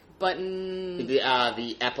 like, button...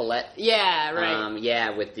 The epaulette. Yeah,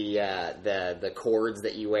 right. With the cords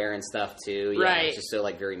that you wear and stuff, too. Yeah, right. It's just so,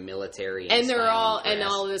 like, very military and they're all... And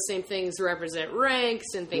all of the same things represent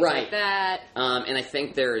ranks and things like that. And I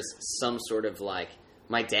think there's some sort of, like...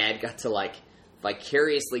 My dad got to, like,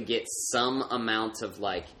 vicariously get some amount of,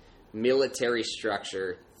 like, military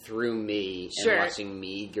structure through me and watching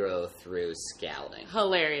me grow through scouting.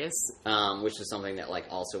 Hilarious. Which is something that, like,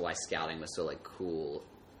 also why scouting was so, like, cool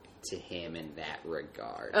to him in that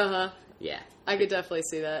regard. Yeah. I could definitely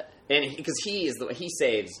see that. And because he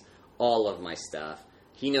saves all of my stuff.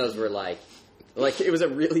 He knows we're, like, it was a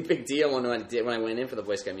really big deal when I went in for the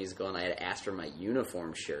Boy Scout musical and I had asked for my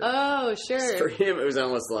uniform shirt. Oh, sure. For him, it was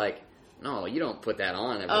almost like, no, you don't put that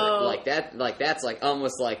on. That's like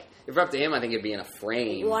almost like, if up to him, I think it'd be in a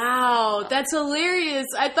frame. Wow, that's hilarious.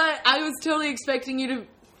 I was totally expecting you to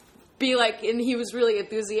be like, and he was really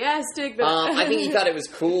enthusiastic. I think he thought it was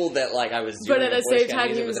cool that, like, I was doing but at the same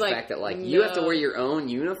time, he was the like, fact that, like, no. you have to wear your own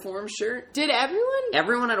uniform shirt. Did everyone?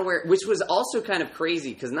 Everyone had to wear, which was also kind of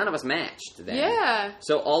crazy because none of us matched then. Yeah.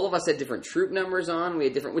 So all of us had different troop numbers on. We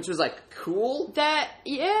had different, which was, like, cool.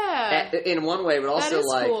 In one way, but also, that is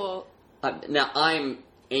like, cool. Now, I'm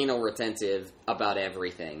anal retentive about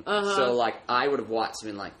everything. So, like, I would have watched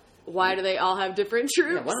and been like, why do they all have different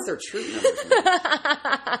troops? Yeah, why don't their troop numbers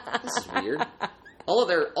match? This is weird. All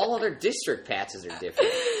of their district patches are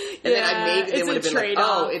different. And then maybe they would have been like,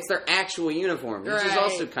 oh, it's their actual uniform, which is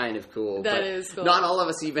also kind of cool. That is cool. Not all of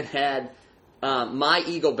us even had... my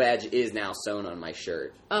Eagle badge is now sewn on my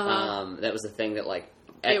shirt. That was the thing that, like...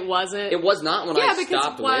 It wasn't? It was not when I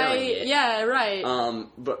stopped wearing it. Yeah, right.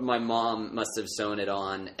 But my mom must have sewn it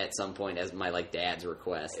on at some point as my, like, dad's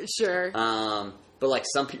request. Sure. But, like,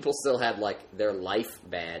 some people still had, like, their life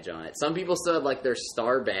badge on it. Some people still had, like, their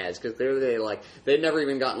star badge, because clearly, they'd never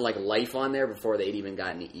even gotten, like, life on there before they'd even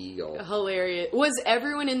gotten an Eagle. Hilarious. Was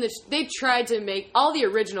everyone in the... they tried to make... all the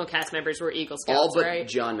original cast members were Eagle Scouts, all but right?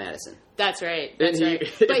 John Madison. That's right.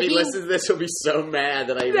 If he listens to this, he'll be so mad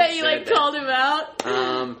that I even that you, like, called him out?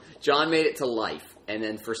 John made it to life. And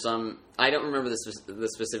then for some... I don't remember the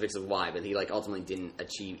specifics of why, but he, like, ultimately didn't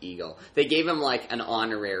achieve Eagle. They gave him, like, an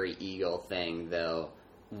honorary Eagle thing, though,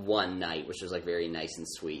 one night, which was, like, very nice and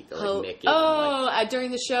sweet. Like, Mick gave him, like,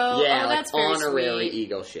 during the show? Yeah, that's like, very honorary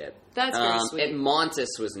sweet. Eagleship. That's very sweet. And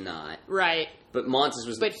Montes was not. Right. But Montes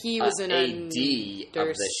was he was an AD of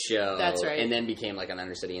the show. That's right. And then became, like, an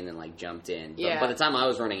understudy and then, like, jumped in. But yeah. by the time I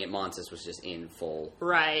was running it, Montes was just in full.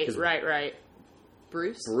 Right.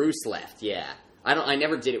 Bruce left, yeah. I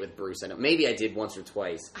never did it with Bruce. Maybe I did once or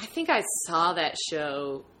twice. I think I saw that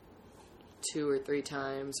show 2 or 3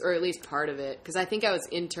 times, or at least part of it, because I think I was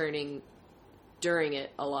interning during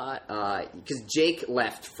it a lot. Because Jake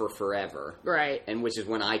left for forever. Right. And which is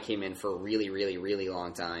when I came in for a really, really, really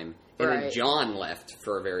long time. And then John left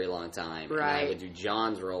for a very long time. Right. And I would do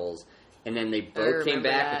John's roles. And then they both came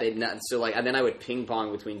back, but they'd not. So, like, and then I would ping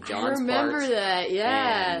pong between John's parts. I remember that,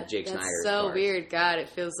 yeah. And Jake Snyder's That's so parts. Weird. God, it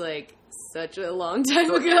feels like such a long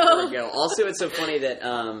time ago. Also, it's so funny that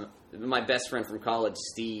my best friend from college,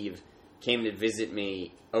 Steve, came to visit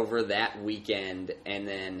me over that weekend, and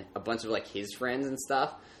then a bunch of, like, his friends and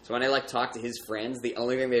stuff. So when I, like, talk to his friends, the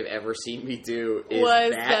only thing they've ever seen me do is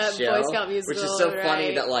that show. Boy Scout musical, which is so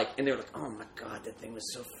funny that, like, and they were like, oh my god, that thing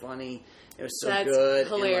was so funny. It was so That's good.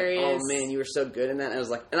 Hilarious. And, like, oh man, you were so good in that. And I was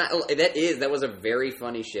like, that was a very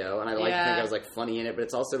funny show, and I like to think I was, like, funny in it, but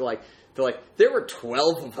it's also like, there were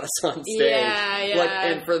 12 of us on stage. Yeah. Like,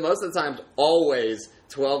 and for most of the time, always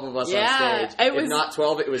 12 of us on stage. If not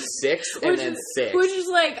 12, it was 6, and then 6. Which is,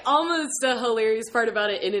 like, almost a hilarious part about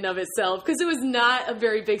it in and of itself, because it was not a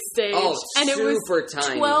very big stage. Oh, and it was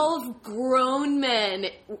tiny. 12 grown men,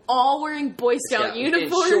 all wearing Boy Scout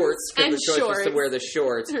uniforms. And shorts, because the choice was to wear the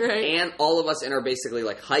shorts. Right. And all of us in our basically,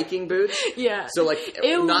 like, hiking boots. Yeah. So, like,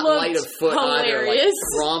 it not light of foot hilarious. either, like,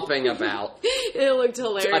 romping about. It looked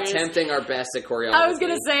hilarious. Attempting our best at choreography. I was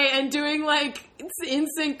going to say, and doing, like,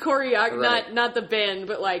 in-sync choreography, right. not the band,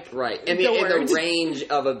 but, like, right. And the range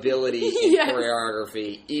of ability in yes.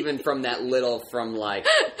 choreography, even from that little, from, like,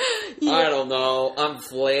 yeah. I don't know, I'm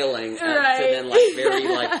flailing, right. to then, like, very,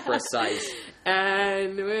 like, precise.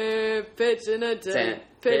 And we're pitching a tent,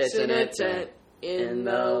 in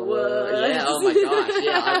the woods. Yeah, oh my gosh,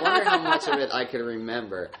 yeah, I wonder how much of it I could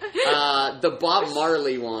remember. The Bob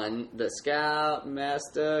Marley one, the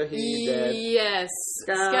Scoutmaster, he dead. Yes,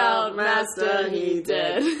 Scoutmaster, he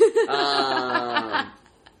dead.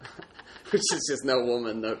 Which is just no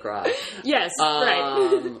woman, no cry. Yes,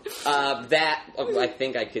 right. That, I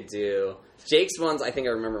think I could do. Jake's ones, I think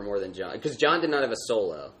I remember more than John. Because John did not have a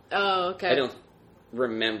solo. Oh, okay. I don't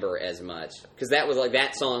remember as much. Because that was like,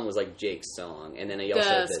 that song was like Jake's song. And then he also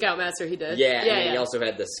had the Scoutmaster he did. Yeah, and then he also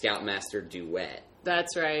had the Scoutmaster duet.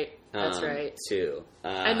 That's right. That's right. Too.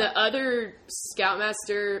 And the other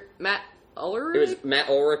Scoutmaster, Matt Ulrich? It was Matt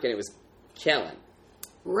Ulrich and it was Kellen.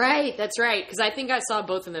 Right, that's right. Because I think I saw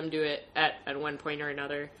both of them do it at one point or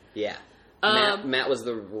another. Yeah. Matt was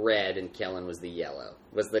the red and Kellen was the yellow.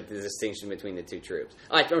 Was the distinction between the two troops.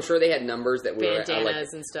 I'm sure they had numbers that were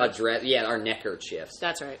bandanas and stuff. Our neckerchiefs.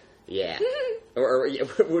 That's right. Yeah. or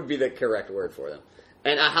would be the correct word for them.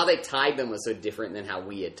 And how they tied them was so different than how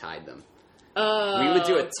we had tied them. We would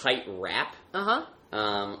do a tight wrap.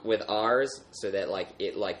 With ours, so that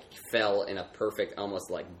it fell in a perfect, almost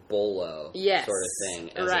like bolo sort of thing,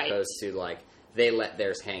 as opposed to they let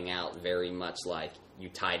theirs hang out very much like you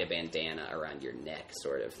tied a bandana around your neck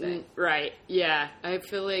sort of thing. Right. Yeah. I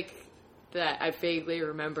feel like that I vaguely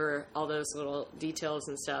remember all those little details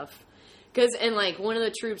and stuff. Because, one of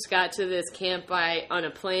the troops got to this camp on a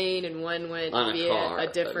plane, and one went via a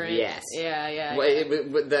different... Yes. Yeah. Well,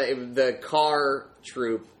 the car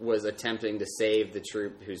troop was attempting to save the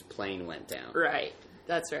troop whose plane went down. Right.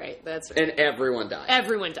 That's right. And everyone died.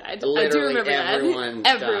 Literally, I do remember everyone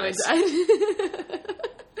that. Everyone died.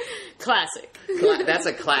 Classic. That's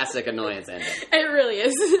a classic annoyance ending. It really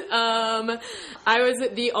is. I was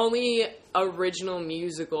the only original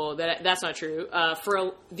musical that's not true.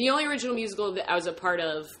 The only original musical that I was a part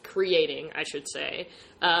of creating, I should say,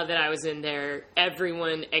 that I was in there,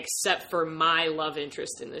 everyone except for my love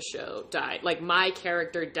interest in the show died. My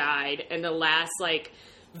character died, and the last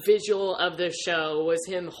visual of the show was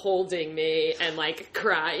him holding me and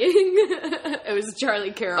crying. It was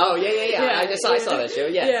Charlie Carroll. Oh yeah. I saw that show.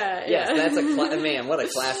 Yes, that's man. What a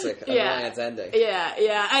classic annoyance ending.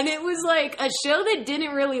 Yeah, and it was a show that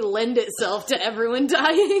didn't really lend itself to everyone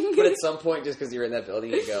dying. But at some point, just because you're in that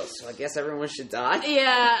building, you go, so I guess everyone should die.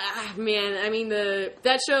 Yeah, man. I mean,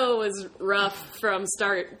 that show was rough from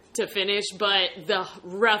start to finish, but the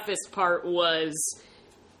roughest part was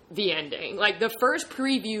the ending. The first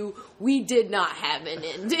preview, we did not have an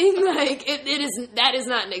ending. That is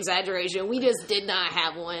not an exaggeration. We just did not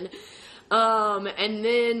have one. And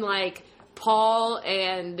then Paul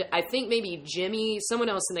and I think maybe Jimmy, someone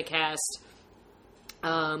else in the cast,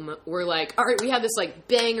 were all right, we have this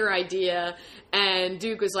banger idea, and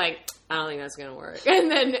Duke was I don't think that's gonna work.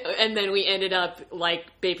 And then we ended up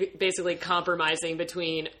basically compromising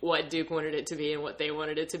between what Duke wanted it to be and what they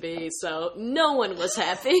wanted it to be. So no one was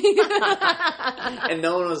happy. And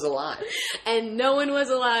no one was alive. And no one was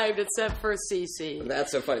alive except for Cece.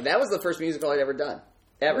 That's so funny. That was the first musical I'd ever done.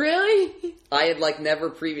 Ever. Really? I had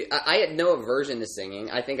never I had no aversion to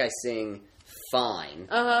singing. I think I sing fine.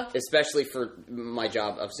 Especially for my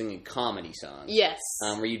job of singing comedy songs. Yes.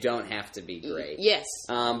 Where you don't have to be great. Yes.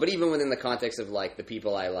 But even within the context of the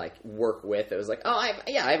people I work with, it was I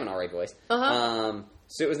have an alright voice.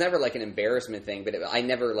 So it was never like an embarrassment thing, but I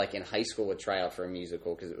never like in high school would try out for a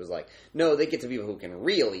musical because it was like, no, they get to people who can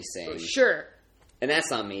really sing. Sure. And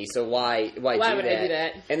that's not me, so why do would that? I do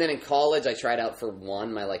that? And then in college, I tried out for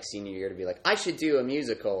my like senior year to be like, I should do a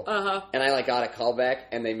musical. And I like got a callback,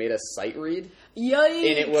 and they made us sight read. Yikes!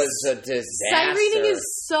 And it was a disaster. Sight reading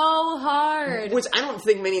is so hard. Which I don't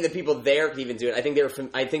think many of the people there could even do it. I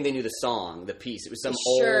think they knew the song, the piece. It was some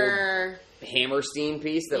old Hammerstein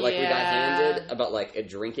piece that like we got handed about like a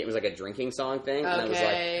drinking. It was like a drinking song thing, and I was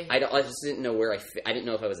like, I just didn't know where I didn't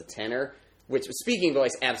know if I was a tenor. Which, speaking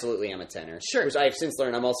voice, absolutely I'm a tenor. Sure. Which I've since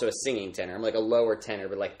learned I'm also a singing tenor. I'm like a lower tenor,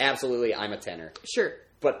 but like absolutely I'm a tenor. Sure.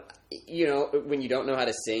 But, you know, when you don't know how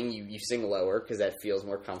to sing, you sing lower because that feels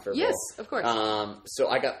more comfortable. Yes, of course. So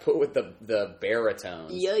I got put with the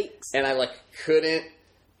baritones. Yikes. And I like couldn't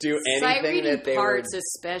do anything that they parts were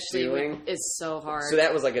especially doing. Is so hard. So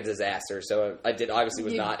that was like a disaster. So I obviously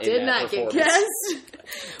was not in that performance. Did not get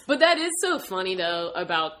cast. But that is so funny though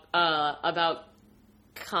about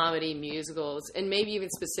comedy musicals, and maybe even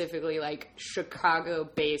specifically like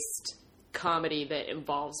Chicago-based comedy that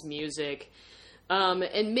involves music,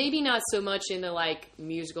 and maybe not so much in the like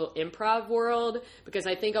musical improv world, because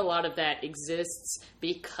I think a lot of that exists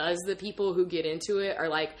because the people who get into it are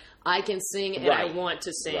like, I can sing and I want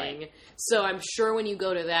to sing. Right. So I'm sure when you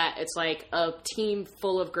go to that, it's like a team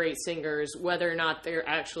full of great singers, whether or not they're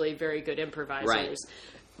actually very good improvisers. Right.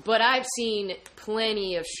 But I've seen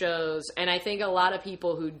plenty of shows, and I think a lot of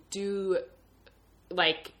people who do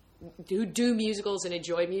musicals and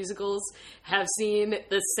enjoy musicals have seen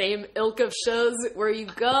the same ilk of shows where you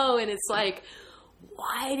go and it's like,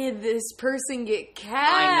 why did this person get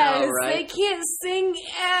cast? I know, right? They can't sing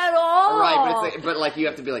at all. Right, but like you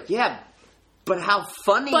have to be like, yeah, but how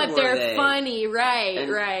funny were they? But they're funny, right,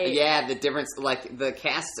 and, right. Yeah, the difference, like the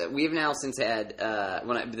cast, we've now since had,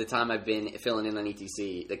 the time I've been filling in on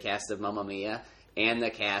ETC, the cast of Mamma Mia and the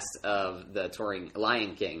cast of the touring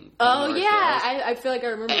Lion King. Oh, yeah, I feel like I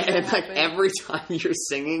remember that. And like every time you're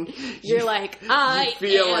singing, you're like, I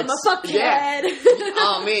am a fuckhead. Yeah.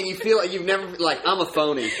 Oh man, you feel like you've never, like, I'm a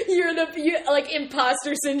phoney. You're like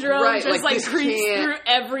imposter syndrome, right, just like creeps through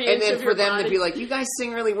every inch of your body. And then for them to be like, you guys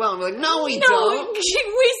sing really well. And we're like, no, we don't.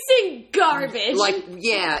 We sing garbage. Like,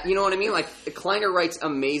 yeah, you know what I mean? Like, Kleiner writes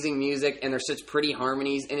amazing music, and there's such pretty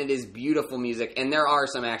harmonies, and it is beautiful music. And there are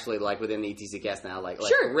some actually, like, within the ETC cast now, like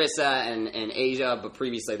sure. Carissa and Asia, but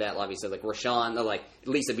previously that, obviously, like Rashawn, like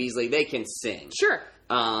Lisa Beasley, they can sing. Sure.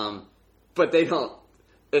 But they don't,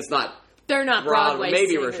 it's not. They're not Broadway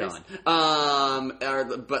maybe singers.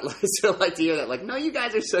 Rashawn. But so like to hear that, like, no, you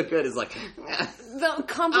guys are so good, is like, don't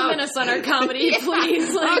compliment us on our comedy,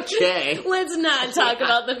 please. Like, okay. Let's not talk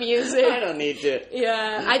about the music. I don't need to.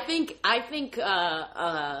 Yeah, I think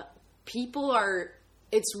people are,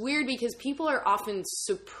 it's weird because people are often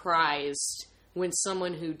surprised when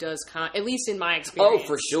someone who does, at least in my experience. Oh,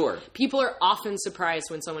 for sure. People are often surprised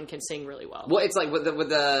when someone can sing really well. Well, it's like with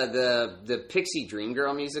the Pixie Dream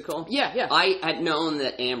Girl musical. Yeah, yeah. I had known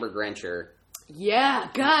that Amber Grencher. Yeah,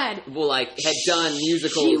 God. Well, like, had done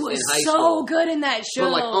musicals in high school. She was so good in that show.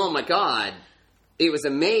 But like, oh my God. It was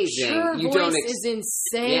amazing. Her voice is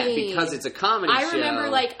insane. Yeah, because it's a comedy show. I remember,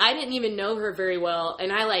 like, I didn't even know her very well,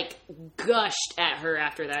 and I, like, gushed at her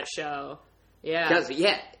after that show. Yeah. Because,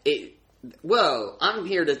 whoa, I'm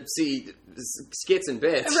here to see skits and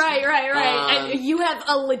bits. Right. And you have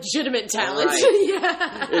a legitimate talent. Right.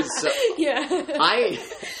 Yeah. Yeah. I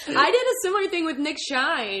did a similar thing with Nick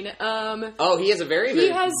Shine. He has a very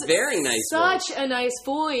nice voice. Such a nice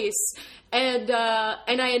voice. And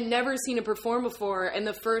I had never seen him perform before, and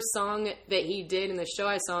the first song that he did in the show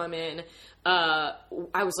I saw him in,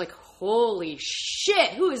 I was like, holy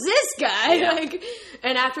shit, who is this guy? Yeah. Like,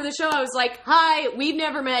 and after the show, I was like, hi, we've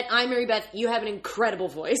never met. I'm Mary Beth. You have an incredible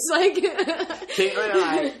voice. Like, you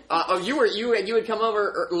had come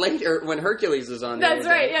over later when Hercules was on. That's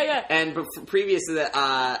right. Yeah. And previous to that,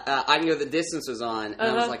 I Knew the Distance was on, and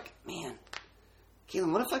I was like, man,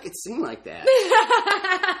 Caitlin, what if I could sing like that?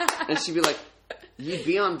 And she'd be like, you'd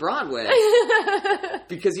be on Broadway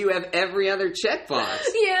because you have every other checkbox.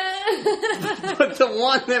 Yeah. But the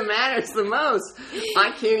one that matters the most,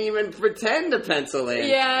 I can't even pretend to pencil in.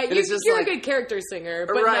 Yeah, you're a good character singer,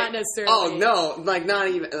 but not necessarily. Oh, no, like not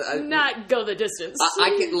even. Not go the distance.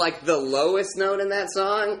 I can, like, the lowest note in that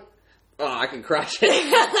song, I can crush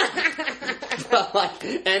it. But, like,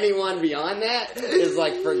 anyone beyond that is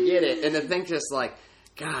like, forget it. And to think just like,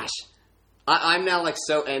 gosh, I'm now, like,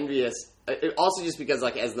 so envious. Also just because,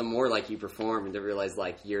 like, as the more, like, you perform and to realize,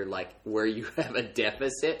 like, you're, like, where you have a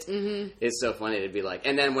deficit is so funny to be like,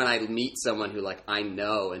 and then when I meet someone who, like, I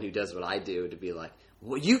know and who does what I do, to be like,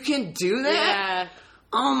 well, you can do that? Yeah.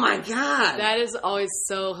 Oh my God. That is always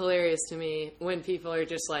so hilarious to me when people are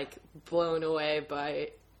just like blown away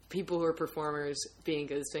by people who are performers being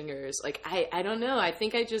good singers. Like, I don't know. I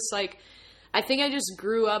think I just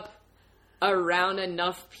grew up around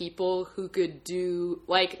enough people who could do,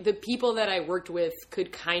 like, the people that I worked with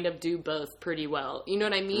could kind of do both pretty well. You know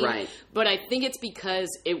what I mean? Right. But I think it's because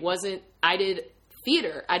I did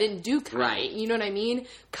theater. I didn't do comedy. Right. You know what I mean?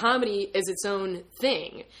 Comedy is its own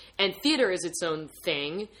thing, and theater is its own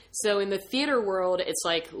thing. So in the theater world, it's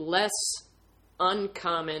like less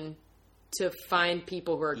uncommon to find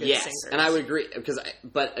people who are good singers. And I would agree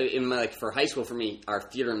but in for high school, for me, our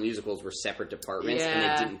theater and musicals were separate departments, and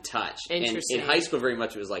they didn't touch. Interesting. And in high school, very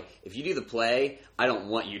much it was like, if you do the play, I don't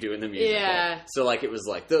want you doing the musical. Yeah. So like it was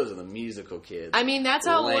like, those are the musical kids. I mean, that's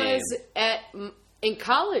how it was in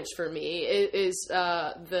college for me.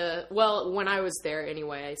 When I was there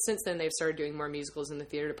anyway. Since then, they've started doing more musicals in the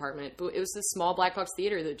theater department. But it was this small black box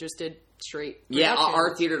theater that just did straight production. Yeah,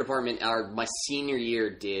 our theater department, my senior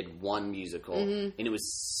year did one musical, and it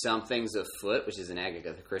was Something's Afoot, which is an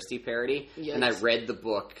Agatha Christie parody. Yes. And I read the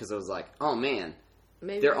book because I was like, oh man,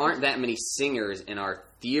 there aren't that many singers in our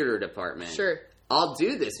theater department. Sure. I'll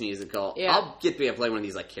do this musical. Yeah. I'll get to be able to play one of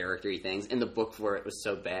these like character-y things. And the book for it was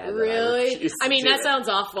so bad. Really? That sounds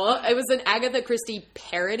awful. It was an Agatha Christie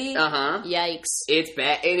parody? Uh-huh. Yikes. It's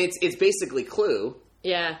bad. And it's basically Clue.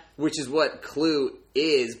 Yeah. Which is what Clue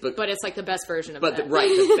is, but it's like the best version of that.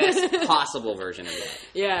 The best possible version of that.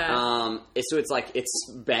 Yeah. So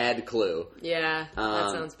it's bad Clue. Yeah.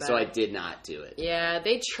 That sounds bad. So I did not do it. Yeah,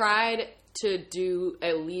 they tried to do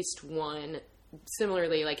at least one.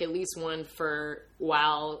 Similarly, like at least one for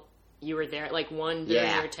while you were there, like one during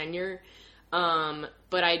your tenure.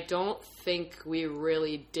 But I don't think we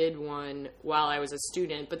really did one while I was a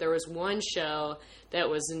student. But there was one show that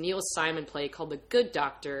was a Neil Simon play called The Good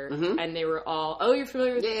Doctor, and they were all, you're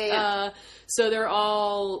familiar with so they're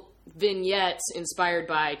all vignettes inspired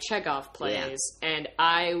by Chekhov plays, and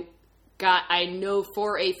I know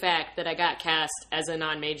for a fact that I got cast as a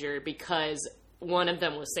non-major because one of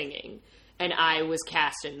them was singing. And I was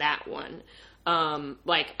cast in that one.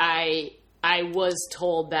 I was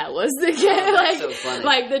told that was the kid. So funny.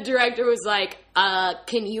 Like the director was like,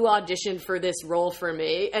 "Can you audition for this role for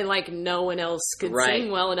me?" And like no one else could sing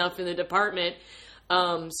well enough in the department.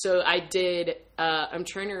 So I did. I'm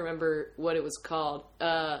trying to remember what it was called.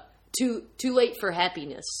 Too Late for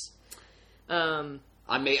Happiness.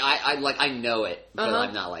 I know it, but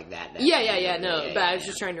I'm not like that. But I was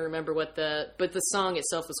just trying to remember but the song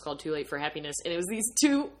itself was called Too Late for Happiness, and it was these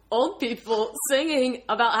two old people singing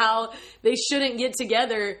about how they shouldn't get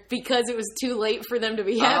together because it was too late for them to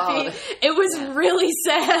be happy. It was really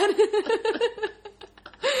sad.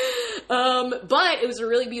 But it was a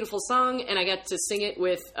really beautiful song, and I got to sing it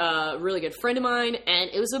with a really good friend of mine, and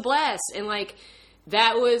it was a blast, and like,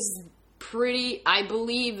 that was I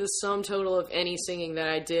believe, the sum total of any singing that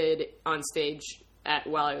I did on stage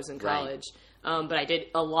while I was in college. Right. But I did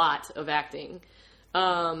a lot of acting.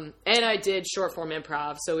 And I did short form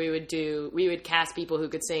improv, so we would cast people who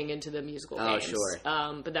could sing into the musical games. Sure.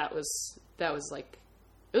 But that was like,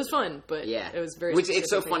 it was fun, but it was very it's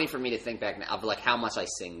so funny for me to think back now of like how much I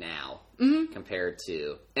sing now compared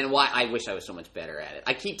to, and why I wish I was so much better at it.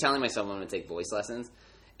 I keep telling myself I'm going to take voice lessons,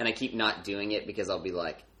 and I keep not doing it because I'll be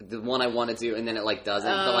like, the one I want to do, and then it like doesn't.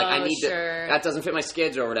 But like I need to, that doesn't fit my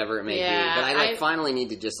schedule or whatever it may be. But I finally need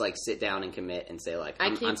to just like sit down and commit and say like,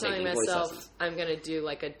 I'm taking voice lessons. I'm going to do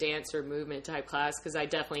like a dance or movement type class, because I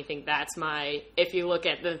definitely think that's if you look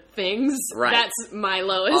at the things, that's my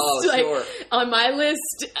lowest. Oh, like, sure. On my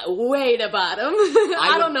list, way to bottom.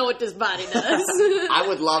 I don't know what this body does. I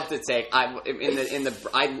would love to take,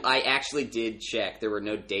 I actually did check. There were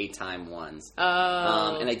no daytime ones.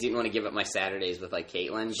 And I didn't want to give up my Saturdays with like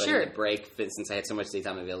Caitlin, but in the break, since I had so much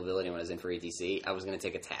daytime availability when I was in for ATC, I was going to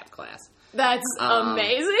take a tap class. That's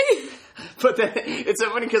amazing. But then, it's so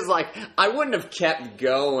funny because like I wouldn't have kept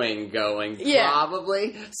going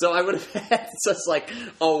probably, so I would have had just like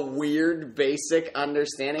a weird basic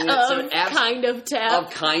understanding of kind of tap.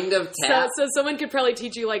 So someone could probably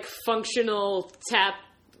teach you like functional tap.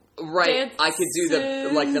 Right, dances. I could do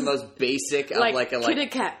the most basic of like a kitty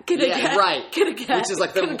cat, right, kitty cat, which is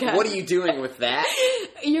like what are you doing with that?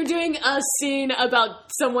 You're doing a scene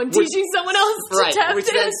about someone teaching someone else to tap which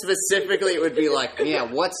dance. Then specifically it would be like,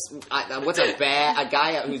 what's a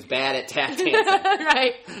guy who's bad at tap dancing?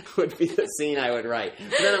 Right, would be the scene I would write.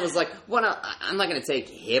 But then I was like, I'm not going to take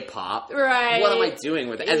hip hop. Right, what am I doing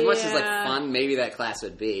with it? As much as like fun, maybe that class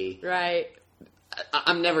would be. Right.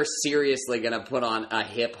 I'm never seriously going to put on a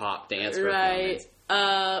hip-hop dance performance.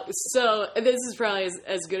 So this is probably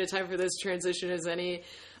as good a time for this transition as any.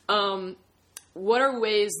 What are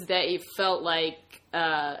ways that you felt like,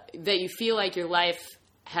 that you feel like your life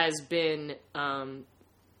has been,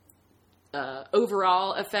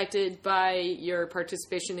 overall affected by your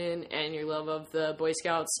participation in and your love of the Boy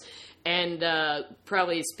Scouts? And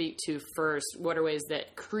probably speak to first, what are ways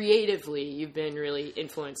that creatively you've been really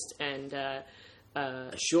influenced and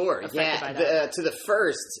sure, affected by that? To the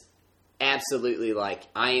first, absolutely. Like,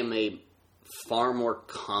 I am a far more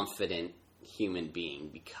confident human being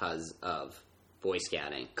because of Boy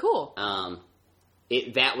Scouting. Cool.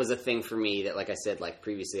 That was a thing for me that, like I said, like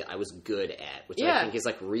previously, I was good at, which I think is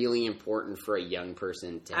like really important for a young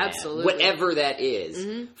person to have. Whatever that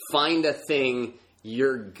is, find a thing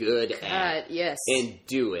you're good at, yes, and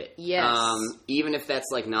do it. Yes. Even if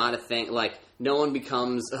that's like not a thing, like no one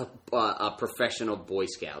becomes a professional Boy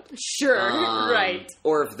Scout. Sure, right.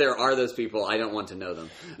 Or if there are those people, I don't want to know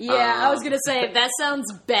them. Yeah, I was gonna say that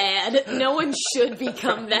sounds bad. No one should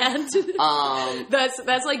become that.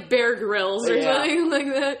 That's like Bear Grylls or something like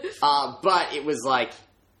that. But it was like,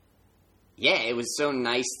 it was so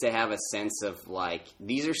nice to have a sense of like,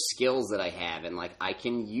 these are skills that I have and like I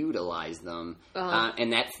can utilize them,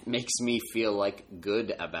 and that makes me feel like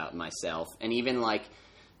good about myself. And even like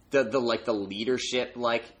the leadership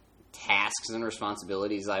like tasks and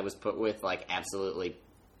responsibilities I was put with, like, absolutely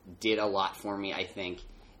did a lot for me, I think,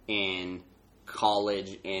 in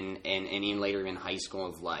college and even later in high school,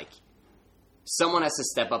 of like, someone has to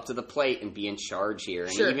step up to the plate and be in charge here.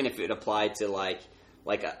 And even if it applied to like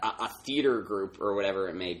a theater group or whatever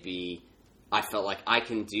it may be, I felt like I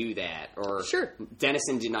can do that. Or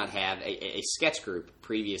Denison did not have a sketch group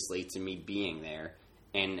previously to me being there,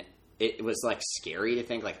 and it was like scary to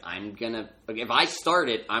think like, I'm gonna, like, if I start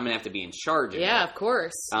it, I'm gonna have to be in charge of it. Yeah, of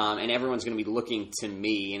course. And everyone's gonna be looking to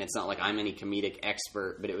me, and it's not like I'm any comedic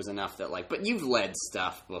expert, but it was enough that like, but you've led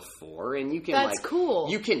stuff before, and you can That's cool.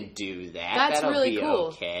 You can do that. That'll really be cool.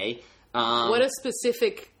 Okay. What a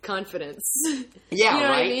specific confidence. Yeah, you know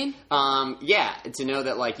right. What I mean? Yeah, to know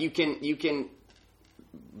that like you can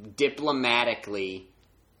diplomatically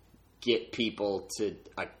get people to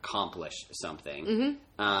accomplish something. Mm-hmm.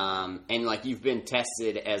 And like you've been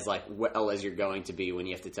tested as like well as you're going to be when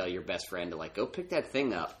you have to tell your best friend to like go pick that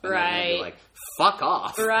thing up. And right. They'll be like, fuck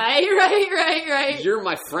off. Right. You're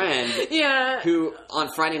my friend. Yeah. Who on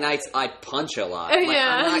Friday nights I punch a lot. Like,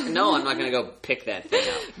 yeah. I'm not going to go pick that thing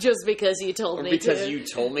up. Just because you told me to. Because you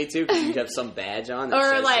told me to, because you have some badge on that or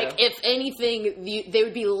says like, so. if anything, they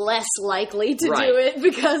would be less likely to right. do it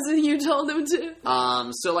because you told them to.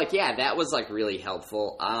 So like, yeah, that was like really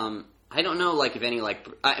helpful. I don't know, like, if any, like,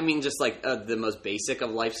 I mean, just, like, the most basic of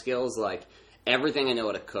life skills, like, everything I know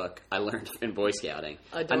how to cook, I learned in Boy Scouting.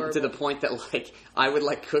 Adorable. And to the point that, like, I would,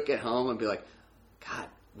 like, cook at home and be like, God,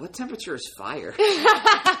 what temperature is fire? Because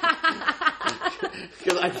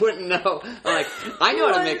I wouldn't know. Like, I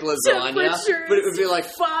know how to make lasagna, but it would be like,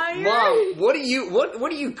 fire? Mom, what do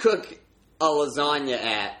you cook a lasagna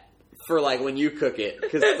at? For like when you cook it,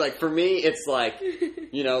 because like for me it's like,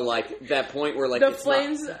 you know, like that point where like the it's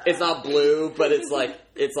flames it's not blue, but it's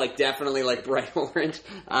like definitely like bright orange.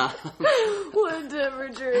 What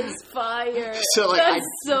temperature is fire? So like That's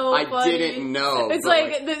so funny. I didn't know. It's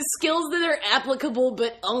like the skills that are applicable,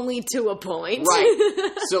 but only to a point.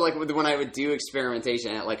 Right. So like when I would do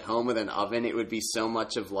experimentation at like home with an oven, it would be so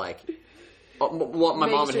much of like. What my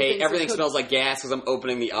mom would hate. Everything smells like gas because I'm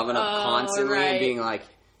opening the oven up constantly and being like.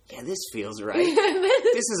 Yeah, this feels right.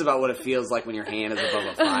 This is about what it feels like when your hand is above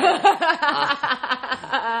a fire.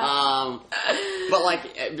 But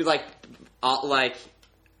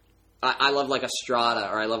I love like a strata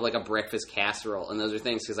or I love like a breakfast casserole, and those are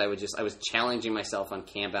things because I was challenging myself on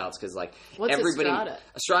campouts because like what's everybody. A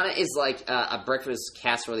strata is like a breakfast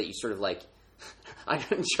casserole that you sort of like. I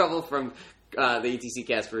got in trouble from. The ETC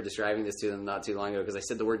cast for describing this to them not too long ago because I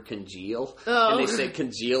said the word congeal, and they said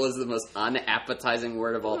congeal is the most unappetizing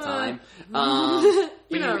word of all time.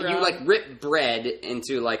 You like rip bread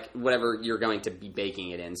into like whatever you're going to be baking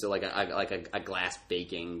it in, so like a glass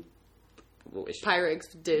baking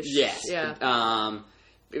Pyrex dish. Yes, yeah.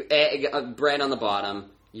 Bread on the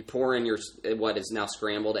bottom. You pour in your what is now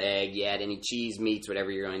scrambled egg. You add any cheese, meats,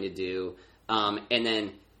 whatever you're going to do, and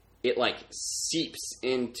then. It, like, seeps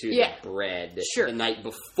into the bread the night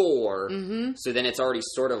before, so then it's already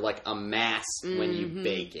sort of like a mass when you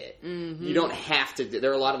bake it. Mm-hmm. You don't have to...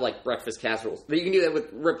 There are a lot of, like, breakfast casseroles. But you can do that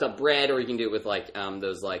with ripped up bread, or you can do it with, like,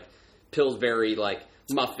 those, like, Pillsbury, like,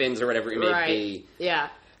 muffins or whatever it may be. Yeah.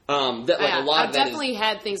 A lot I've definitely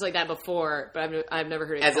had things like that before, but I've never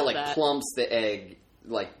heard it as called it, like, that. plumps the egg...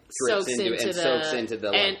 like drips soaks into the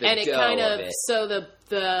and it dough kind of it. so the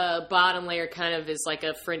bottom layer kind of is like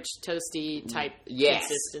a French toasty type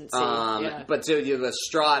consistency. But so the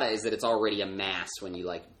strata is that it's already a mass when you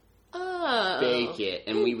like bake it,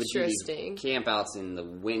 and we would do these campouts in the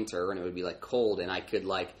winter, and it would be like cold, and I could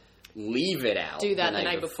like leave it out. Do that the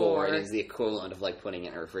night before. It is the equivalent of like putting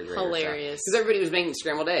it in a refrigerator. Hilarious. Because everybody was making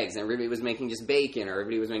scrambled eggs, and everybody was making just bacon, or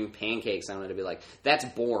everybody was making pancakes. I wanted to be like, that's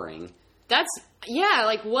boring. And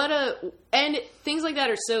things like that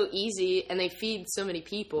are so easy, and they feed so many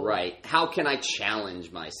people. Right. How can I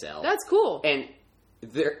challenge myself? That's cool. And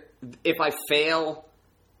if I fail,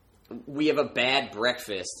 we have a bad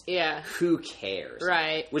breakfast. Yeah. Who cares?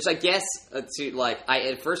 Right. Which I guess, at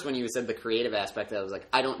first when you said the creative aspect, I was like,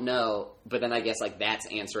 I don't know. But then I guess, like, that's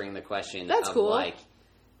answering the question. That's cool. Like,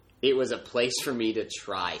 it was a place for me to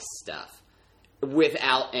try stuff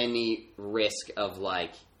without any risk of,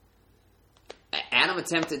 like, Adam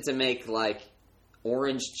attempted to make, like,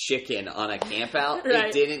 orange chicken on a campout. Right.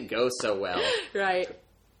 It didn't go so well. Right.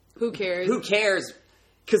 Who cares? Who cares?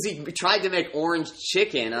 Because he tried to make orange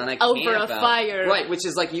chicken on a campout. Over a fire. Right, which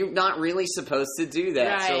is, like, you're not really supposed to do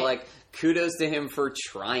that. Right. So, like, kudos to him for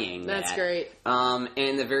trying that. That's great. And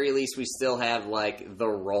at the very least, we still have, like, the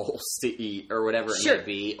rolls to eat or whatever it may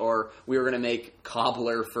be. Or we were going to make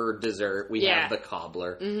cobbler for dessert. We have the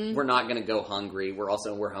cobbler. Mm-hmm. We're not going to go hungry. We're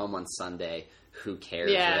home on Sunday. Who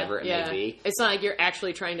cares? Whatever it may be. It's not like you're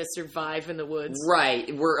actually trying to survive in the woods. Right.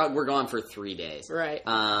 We're gone for 3 days. Right.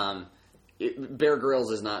 Bear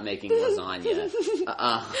Grylls is not making lasagna.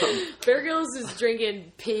 Bear Grylls is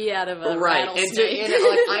drinking pee out of a rattlesnake. And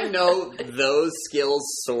I know those skills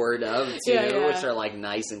sort of too, which are like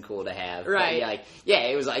nice and cool to have. Right. But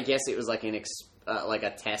it was. I guess it was like like a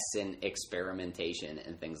test and experimentation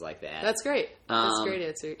and things like that. That's great. That's a great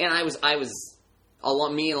answer. And I was.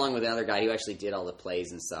 Along with the other guy who actually did all the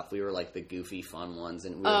plays and stuff, we were like the goofy, fun ones,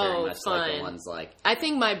 and we were very much like the ones like... I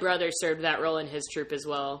think my brother served that role in his troupe as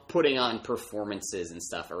well. Putting on performances and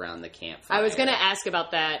stuff around the campfire. I was going to ask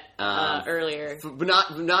about that earlier. But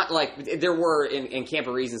not like... There were, in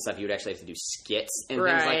Camporees and stuff, you would actually have to do skits and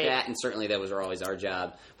things like that, and certainly that was always our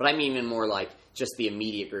job. But I mean even more like just the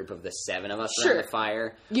immediate group of the 7 of us around the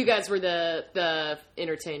fire. You guys were the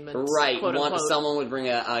entertainment, right? Quote, someone would bring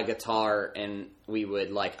a guitar, and we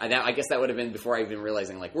would like. I guess that would have been before I even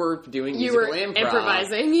realizing like we're doing musical improv.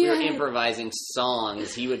 Improvising. We were improvising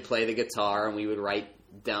songs. He would play the guitar, and we would write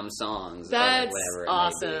dumb songs. That's whatever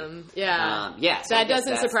awesome. Yeah, So that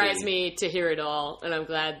doesn't surprise me to hear it all, and I'm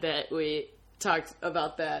glad that we talked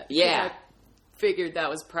about that. Yeah, I figured that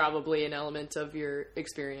was probably an element of your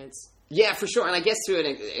experience. Yeah, for sure. And I guess to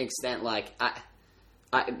an extent, like,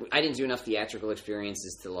 I didn't do enough theatrical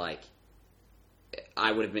experiences to, like,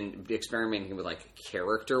 I would have been experimenting with, like,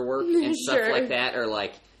 character work and stuff like that, or,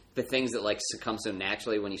 like, the things that, like, come so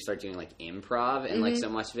naturally when you start doing, like, improv and, like, so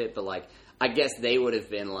much of it. But, like, I guess they would have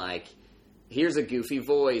been, like, here's a goofy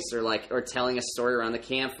voice, or telling a story around the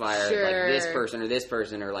campfire, like, this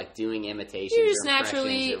person, or, like, doing imitations or impressions. You're just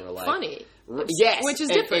naturally funny. Yes. Which is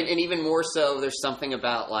different. And even more so, there's something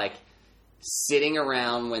about, like, sitting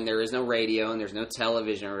around when there is no radio and there's no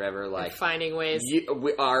television or whatever, like... And finding ways.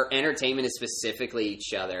 Our entertainment is specifically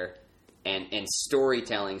each other, and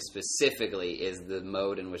storytelling specifically is the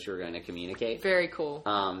mode in which we're going to communicate. Very cool.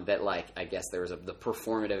 That, like, I guess there was the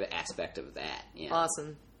performative aspect of that. Yeah.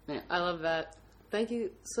 Awesome. Yeah. I love that. Thank you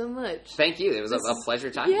so much. Thank you. It was a pleasure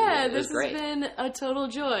talking to you. Yeah, this has been a total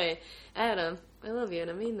joy. Adam, I love you, and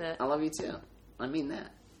I mean that. I love you, too. I mean that.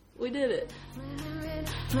 We did it. Flaming red,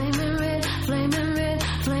 flaming red, flaming red,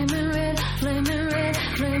 flaming red,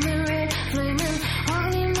 flaming red, flaming.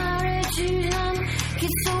 Walking in my red shoes, get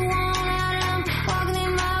so worn out. I'm walking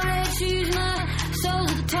in my red shoes, my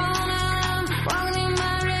soul's a torn out. I'm walking in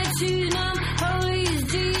my red shoes, holy is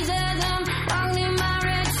Jesus. I'm walking in my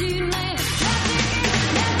red shoes, man.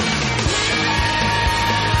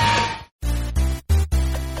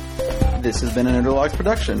 This has been a Nerdologues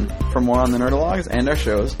production. For more on the Nerdologues and our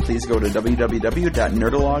shows, please go to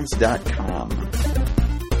www.nerdologues.com.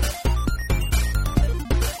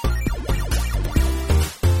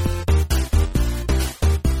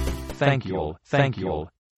 Thank you all.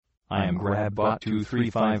 I am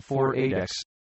GrabBot23548X.